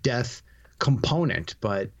be a death component,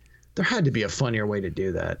 but there had to be a funnier way to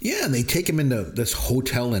do that. Yeah. And they take him into this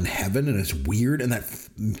hotel in heaven, and it's weird. And that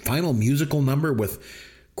final musical number with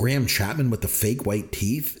Graham Chapman with the fake white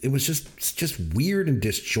teeth, it was just weird and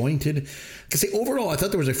disjointed. Because overall, I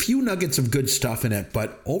thought there was a few nuggets of good stuff in it,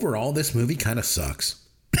 but overall, this movie kind of sucks.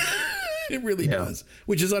 It really does,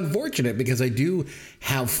 which is unfortunate because I do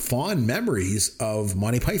have fond memories of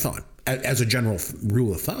Monty Python as a general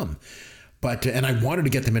rule of thumb. But and I wanted to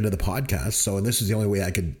get them into the podcast, so this is the only way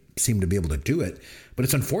I could seem to be able to do it. But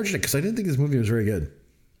it's unfortunate because I didn't think this movie was very good.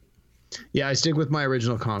 Yeah, I stick with my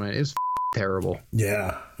original comment. It's terrible.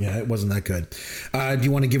 Yeah, it wasn't that good. Do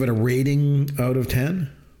you want to give it a rating out of 10?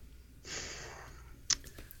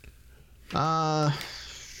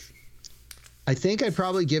 I think I'd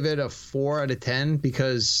probably give it a 4 out of 10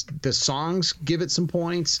 because the songs give it some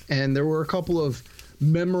points, and there were a couple of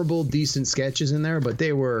memorable, decent sketches in there, but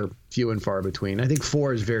they were few and far between. I think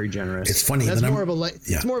 4 is very generous. It's funny. That's more of a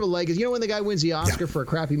it's more of a legacy. When the guy wins the Oscar for a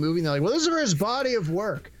crappy movie, and they're like, well, this is for his body of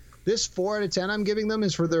work. This 4 out of 10 I'm giving them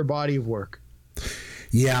is for their body of work.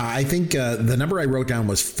 Yeah, I think the number I wrote down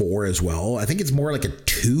was 4 as well. I think it's more like a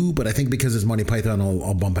 2, but I think because it's Monty Python,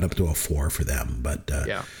 I'll bump it up to a 4 for them. But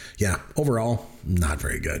yeah, overall, not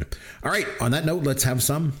very good. All right, on that note, let's have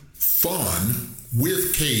some fun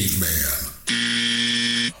with Caveman.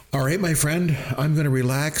 All right, my friend, I'm going to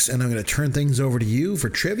relax and I'm going to turn things over to you for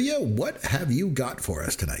trivia. What have you got for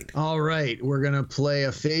us tonight? All right, we're going to play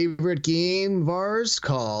a favorite game of ours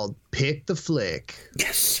called Pick the Flick.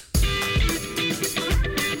 Yes.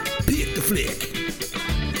 Pick the flick.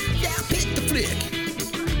 Yeah, pick the flick.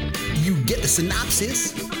 You get the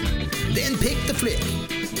synopsis, then pick the flick.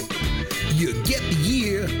 You get the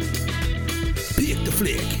year, pick the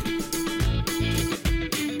flick.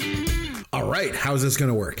 All right, how's this going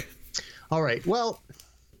to work? All right, well,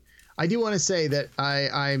 I do want to say that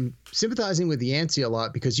I'm sympathizing with Yancey a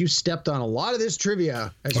lot because you stepped on a lot of this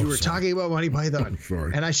trivia as you were talking about Monty Python.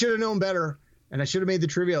 Sorry. And I should have known better, and I should have made the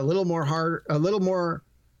trivia a little more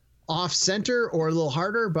off center or a little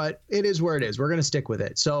harder, but it is where it is. We're going to stick with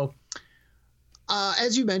it. So,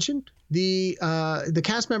 as you mentioned, the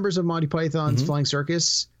cast members of Monty Python's Flying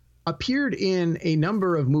Circus appeared in a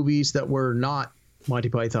number of movies that were not Monty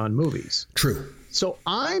Python movies. True. So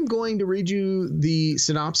I'm going to read you the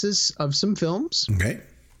synopsis of some films. Okay.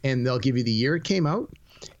 And they'll give you the year it came out.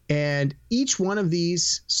 And each one of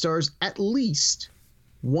these stars at least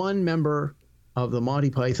one member of the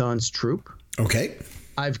Monty Python's troupe. Okay.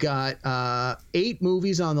 I've got 8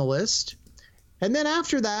 movies on the list. And then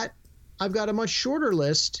after that, I've got a much shorter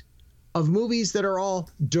list of movies that are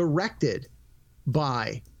all directed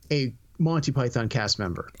by a Monty Python cast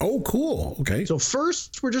member. Oh, cool. Okay. So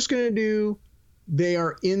first, we're just going to do they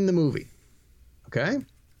are in the movie. Okay.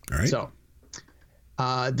 All right. So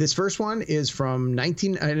this first one is from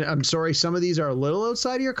I'm sorry, some of these are a little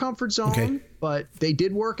outside of your comfort zone, but they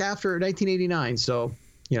did work after 1989. So,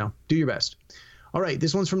 do your best. All right.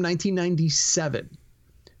 This one's from 1997.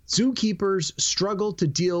 Zookeepers struggle to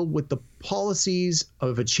deal with the policies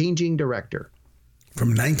of a changing director. From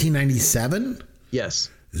 1997? Yes.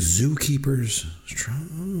 Zookeepers.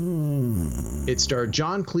 It starred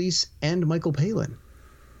John Cleese and Michael Palin.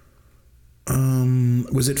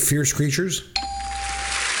 Was it Fierce Creatures?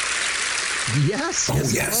 Yes. Oh,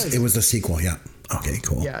 yes. It was the sequel. Yeah. Okay,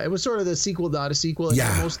 cool. Yeah, it was sort of the sequel, not a sequel. It's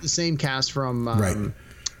almost the same cast from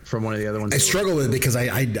one of the other ones. I struggle with it because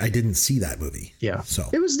I didn't see that movie. Yeah. So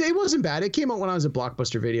it wasn't bad. It came out when I was at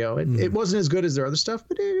Blockbuster Video. It wasn't as good as their other stuff,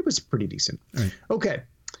 but it was pretty decent. All right. Okay.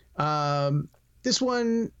 This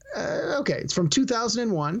one, it's from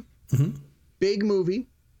 2001. Big movie.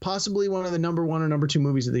 possibly one of the number 1 or number 2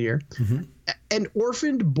 movies of the year. An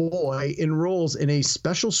orphaned boy enrolls in a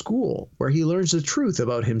special school where he learns the truth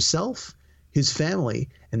about himself, his family,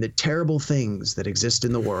 and the terrible things that exist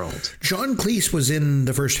in the world. John Cleese was in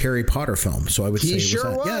the first Harry Potter film, so I would say He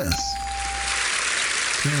sure was.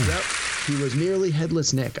 Yeah. Yep. He was nearly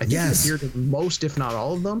Headless Nick. I think he appeared in most, if not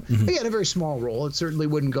all of them. He had a very small role. It certainly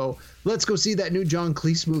wouldn't go, let's go see that new John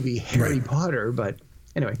Cleese movie, Harry Potter. But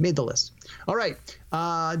anyway, made the list. All right.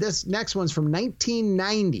 This next one's from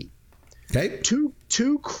 1990. Okay.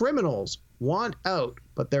 Two criminals want out,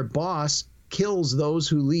 but their boss kills those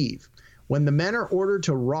who leave. When the men are ordered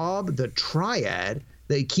to rob the triad,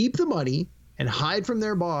 they keep the money and hide from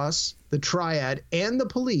their boss, the triad, and the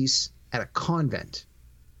police at a convent.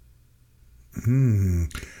 I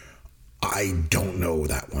don't know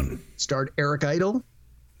that one. Starred Eric Idle.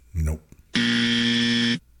 Nope.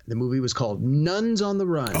 The movie was called Nuns on the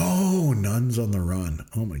Run. Oh, Nuns on the Run.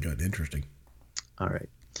 Oh my God, interesting. All right.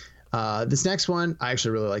 This next one, I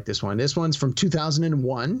actually really like this one. This one's from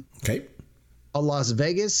 2001. Okay. A Las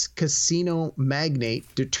Vegas casino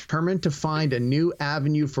magnate determined to find a new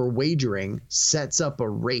avenue for wagering sets up a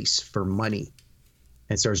race for money.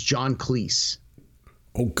 And it stars John Cleese.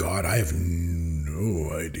 Oh God, I have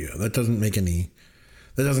no idea. That doesn't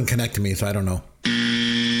connect to me, so I don't know.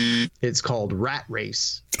 It's called Rat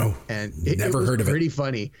Race. Oh, and never heard of it. Pretty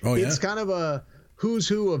funny. Oh, yeah? It's kind of a who's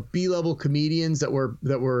who of B-level comedians that were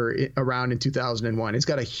around in 2001. It's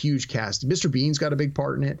got a huge cast. Mr. Bean's got a big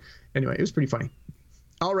part in it. Anyway, it was pretty funny.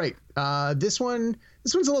 All right, this one's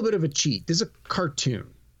a little bit of a cheat. This is a cartoon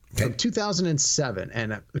from 2007,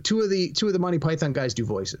 and two of the Monty Python guys do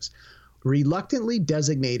voices. Reluctantly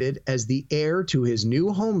designated as the heir to his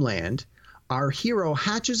new homeland, our hero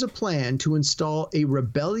hatches a plan to install a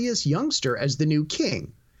rebellious youngster as the new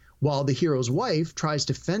king, while the hero's wife tries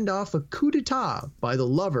to fend off a coup d'etat by the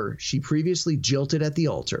lover she previously jilted at the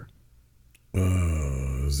altar.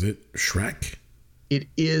 Is it Shrek? It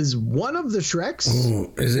is one of the Shreks.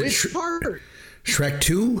 Oh, is it Which part? Shrek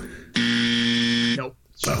 2? Nope.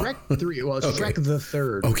 Shrek 3. Well, it's Shrek the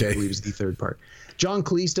Third. Okay. I believe is the third part. John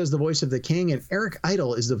Cleese does the voice of the king, and Eric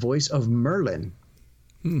Idle is the voice of Merlin.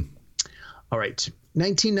 All right.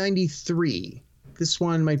 1993. This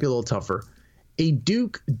one might be a little tougher. A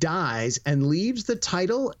duke dies and leaves the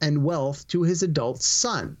title and wealth to his adult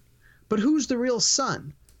son. But who's the real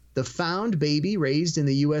son? The found baby raised in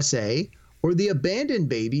the USA or the abandoned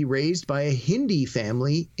baby raised by a Hindi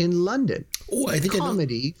family in London? Oh, I think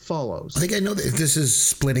comedy follows. I think I know that this is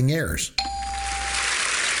Splitting Heirs.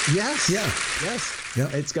 Yes. Yeah. Yes. Yeah.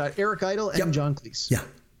 It's got Eric Idle and John Cleese. Yeah.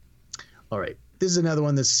 All right. This is another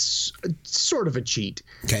one that's sort of a cheat.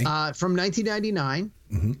 Okay. From 1999,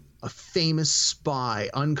 a famous spy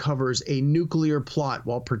uncovers a nuclear plot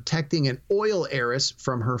while protecting an oil heiress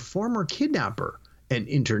from her former kidnapper, an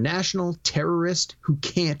international terrorist who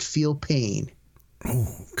can't feel pain. Oh,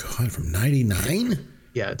 God, from 99?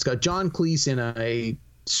 Yeah, it's got John Cleese in a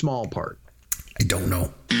small part. I don't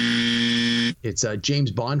know. It's a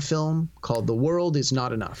James Bond film called The World Is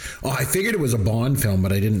Not Enough. Oh, I figured it was a Bond film,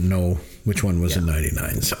 but I didn't know which one was in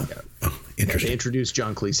 99. So, interesting. They introduced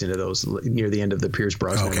John Cleese into those near the end of the Pierce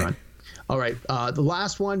Brosnan run. All right. The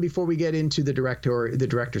last one before we get into the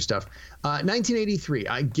director stuff. 1983.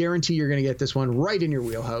 I guarantee you're going to get this one right in your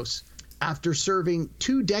wheelhouse. After serving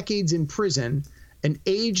 2 decades in prison, an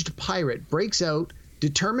aged pirate breaks out,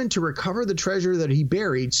 determined to recover the treasure that he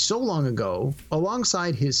buried so long ago,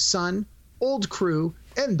 alongside his son, old crew,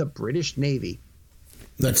 and the British Navy.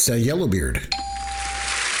 That's Yellowbeard.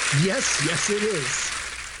 Yes, it is.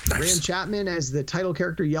 Nice. Graham Chapman as the title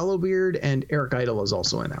character Yellowbeard, and Eric Idle is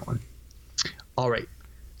also in that one. All right.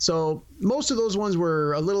 So most of those ones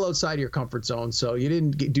were a little outside of your comfort zone, so you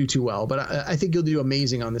didn't do too well, but I think you'll do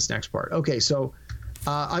amazing on this next part. Okay, so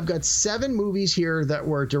I've got 7 movies here that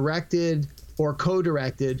were directed or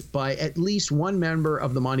co-directed by at least one member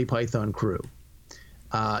of the Monty Python crew.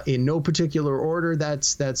 In no particular order,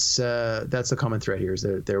 that's the common thread here. Is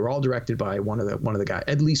they were all directed by one of the guys,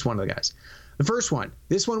 at least one of the guys. The first one,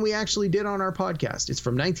 this one we actually did on our podcast. It's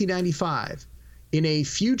from 1995. In a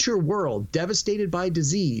future world devastated by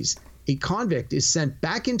disease, a convict is sent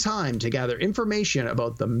back in time to gather information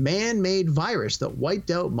about the man-made virus that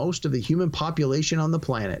wiped out most of the human population on the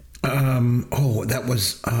planet. That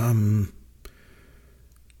was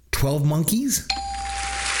 12 Monkeys?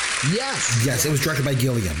 Yes, it was directed by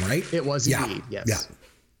Gilliam, right? It was indeed, yes. Yeah.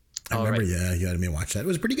 I remember, right. you had me watch that. It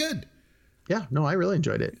was pretty good. Yeah, no, I really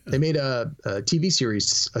enjoyed it. They made a TV series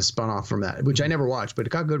spun off from that, which I never watched, but it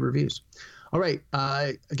got good reviews. All right.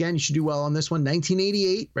 Again, you should do well on this one.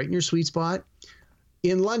 1988, right in your sweet spot.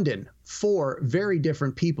 In London, 4 very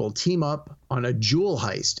different people team up on a jewel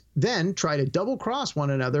heist, then try to double-cross one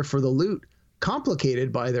another for the loot,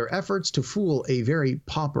 complicated by their efforts to fool a very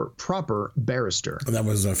proper barrister. And that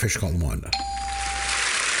was A Fish Called Wanda.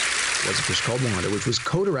 Was A Fish Called Wanda, which was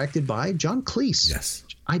co-directed by John Cleese. Yes.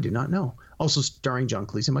 I did not know. Also starring John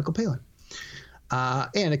Cleese and Michael Palin.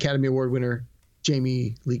 And Academy Award winner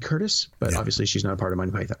Jamie Lee Curtis, but obviously she's not a part of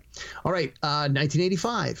Monty Python. All right,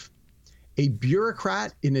 1985. A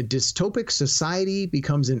bureaucrat in a dystopic society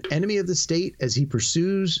becomes an enemy of the state as he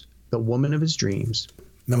pursues the woman of his dreams.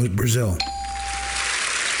 That was Brazil.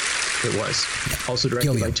 It was. Also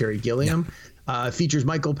directed by Terry Gilliam. Yeah. Features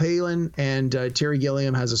Michael Palin, and Terry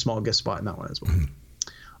Gilliam has a small guest spot in that one as well. Mm-hmm.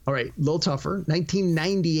 All right, a little tougher.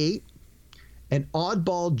 1998. An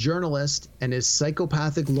oddball journalist and his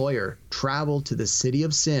psychopathic lawyer travel to the city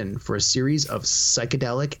of sin for a series of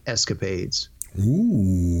psychedelic escapades.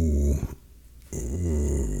 Ooh.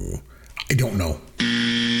 I don't know.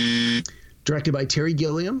 Directed by Terry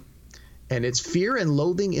Gilliam, and it's Fear and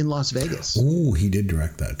Loathing in Las Vegas. Ooh, he did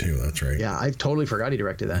direct that too. That's right. Yeah, I totally forgot he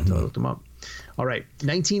directed that until I looked him up. All right,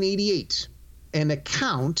 1988. An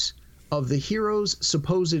account of the hero's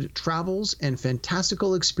supposed travels and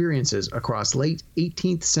fantastical experiences across late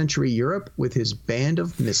 18th century Europe with his band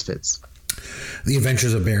of misfits. The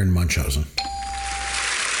Adventures of Baron Munchausen.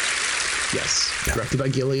 Yes, directed by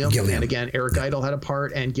Gilliam. And again, Eric Idle had a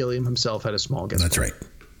part, and Gilliam himself had a small guest That's part. right.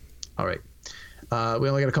 All right. We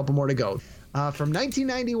only got a couple more to go. From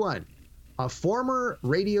 1991, a former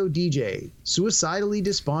radio DJ, suicidally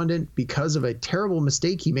despondent because of a terrible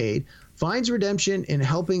mistake he made, finds redemption in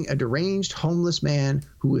helping a deranged homeless man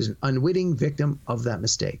who was an unwitting victim of that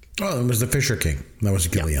mistake. Oh, it was The Fisher King. That was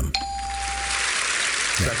Gilliam.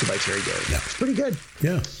 Directed by Terry Gilliam. Yeah. It's pretty good.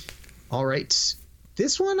 Yeah. All right.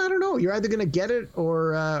 This one, I don't know. You're either going to get it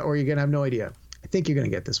or you're going to have no idea. I think you're going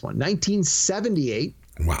to get this one. 1978.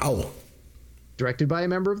 Wow. Directed by a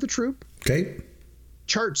member of the troupe. Okay.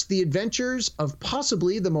 Charts the adventures of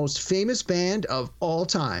possibly the most famous band of all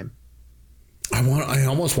time. I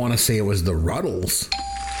almost want to say it was the Ruddles.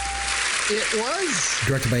 It was.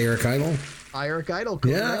 Directed by Eric Idle. Eric Idle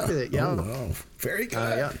co-directed it. Yeah. Oh, wow. Very good.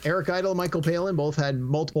 Yeah. Eric Idle, Michael Palin both had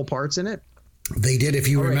multiple parts in it. They did. If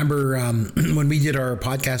you remember when we did our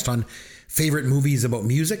podcast on favorite movies about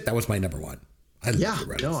music, that was my number one. I love the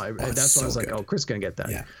Ruddles. That's why I was like, oh, Chris is going to get that.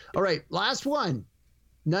 Yeah. All right. Last one.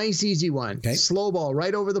 Nice, easy one. Okay. Slow ball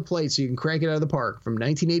right over the plate so you can crank it out of the park. From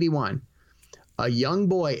 1981. A young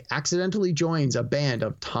boy accidentally joins a band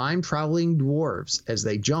of time-traveling dwarves as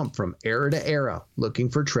they jump from era to era looking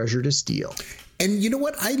for treasure to steal. And you know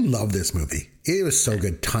what? I love this movie. It was so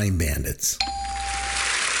good. Time Bandits.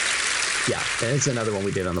 Yeah, and it's another one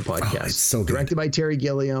we did on the podcast. Oh, it's so good. Directed by Terry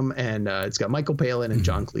Gilliam, and it's got Michael Palin and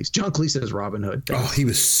John Cleese. John Cleese as Robin Hood. Oh, he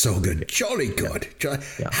was so good. Jolly good.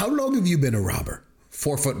 Yeah. How long have you been a robber?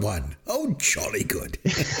 4'1". Oh, jolly good.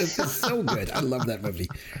 It's so good. I love that movie.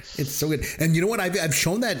 It's so good. And you know what? I've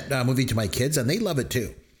shown that movie to my kids, and they love it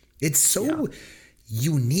too. It's so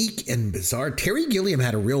unique and bizarre. Terry Gilliam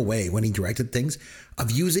had a real way when he directed things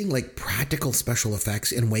of using like practical special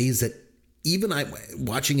effects in ways that even I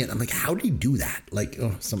watching it, I'm like, how do you do that? Like,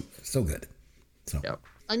 oh, so good. So. Yeah.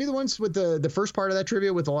 I knew the ones with the first part of that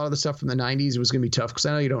trivia with a lot of the stuff from the 90s, it was going to be tough because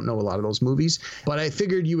I know you don't know a lot of those movies, but I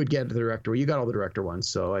figured you would get the director. You got all the director ones,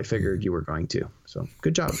 so I figured you were going to. So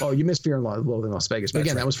good job. Oh, you missed Fear and Loathing in Las Vegas. But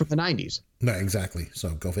again, that was from the 90s. No, exactly.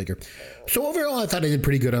 So go figure. So overall, I thought I did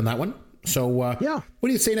pretty good on that one. So what do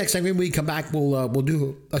you say next time when we come back? We'll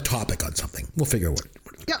do a topic on something. We'll figure out what.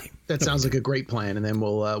 Yeah, that sounds like a great plan, and then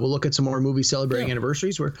we'll look at some more movies celebrating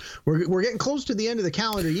anniversaries. We're getting close to the end of the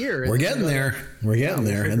calendar year. We're getting there. We're getting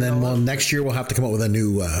there, and then next year we'll have to come up with a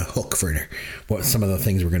new hook for what some of the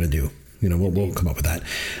things we're going to do. You know, we'll come up with that.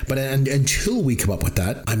 But until we come up with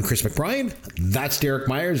that, I'm Chris McBride. That's Derek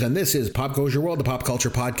Myers, and this is Pop Goes Your World, the pop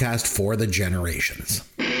culture podcast for the generations.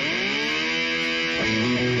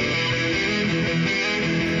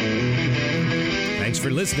 Thanks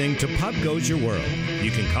for listening to Pop Goes Your World.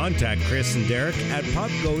 You can contact Chris and Derek at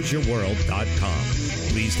popgoesyourworld.com.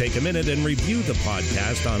 Please take a minute and review the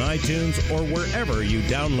podcast on iTunes or wherever you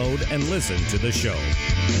download and listen to the show.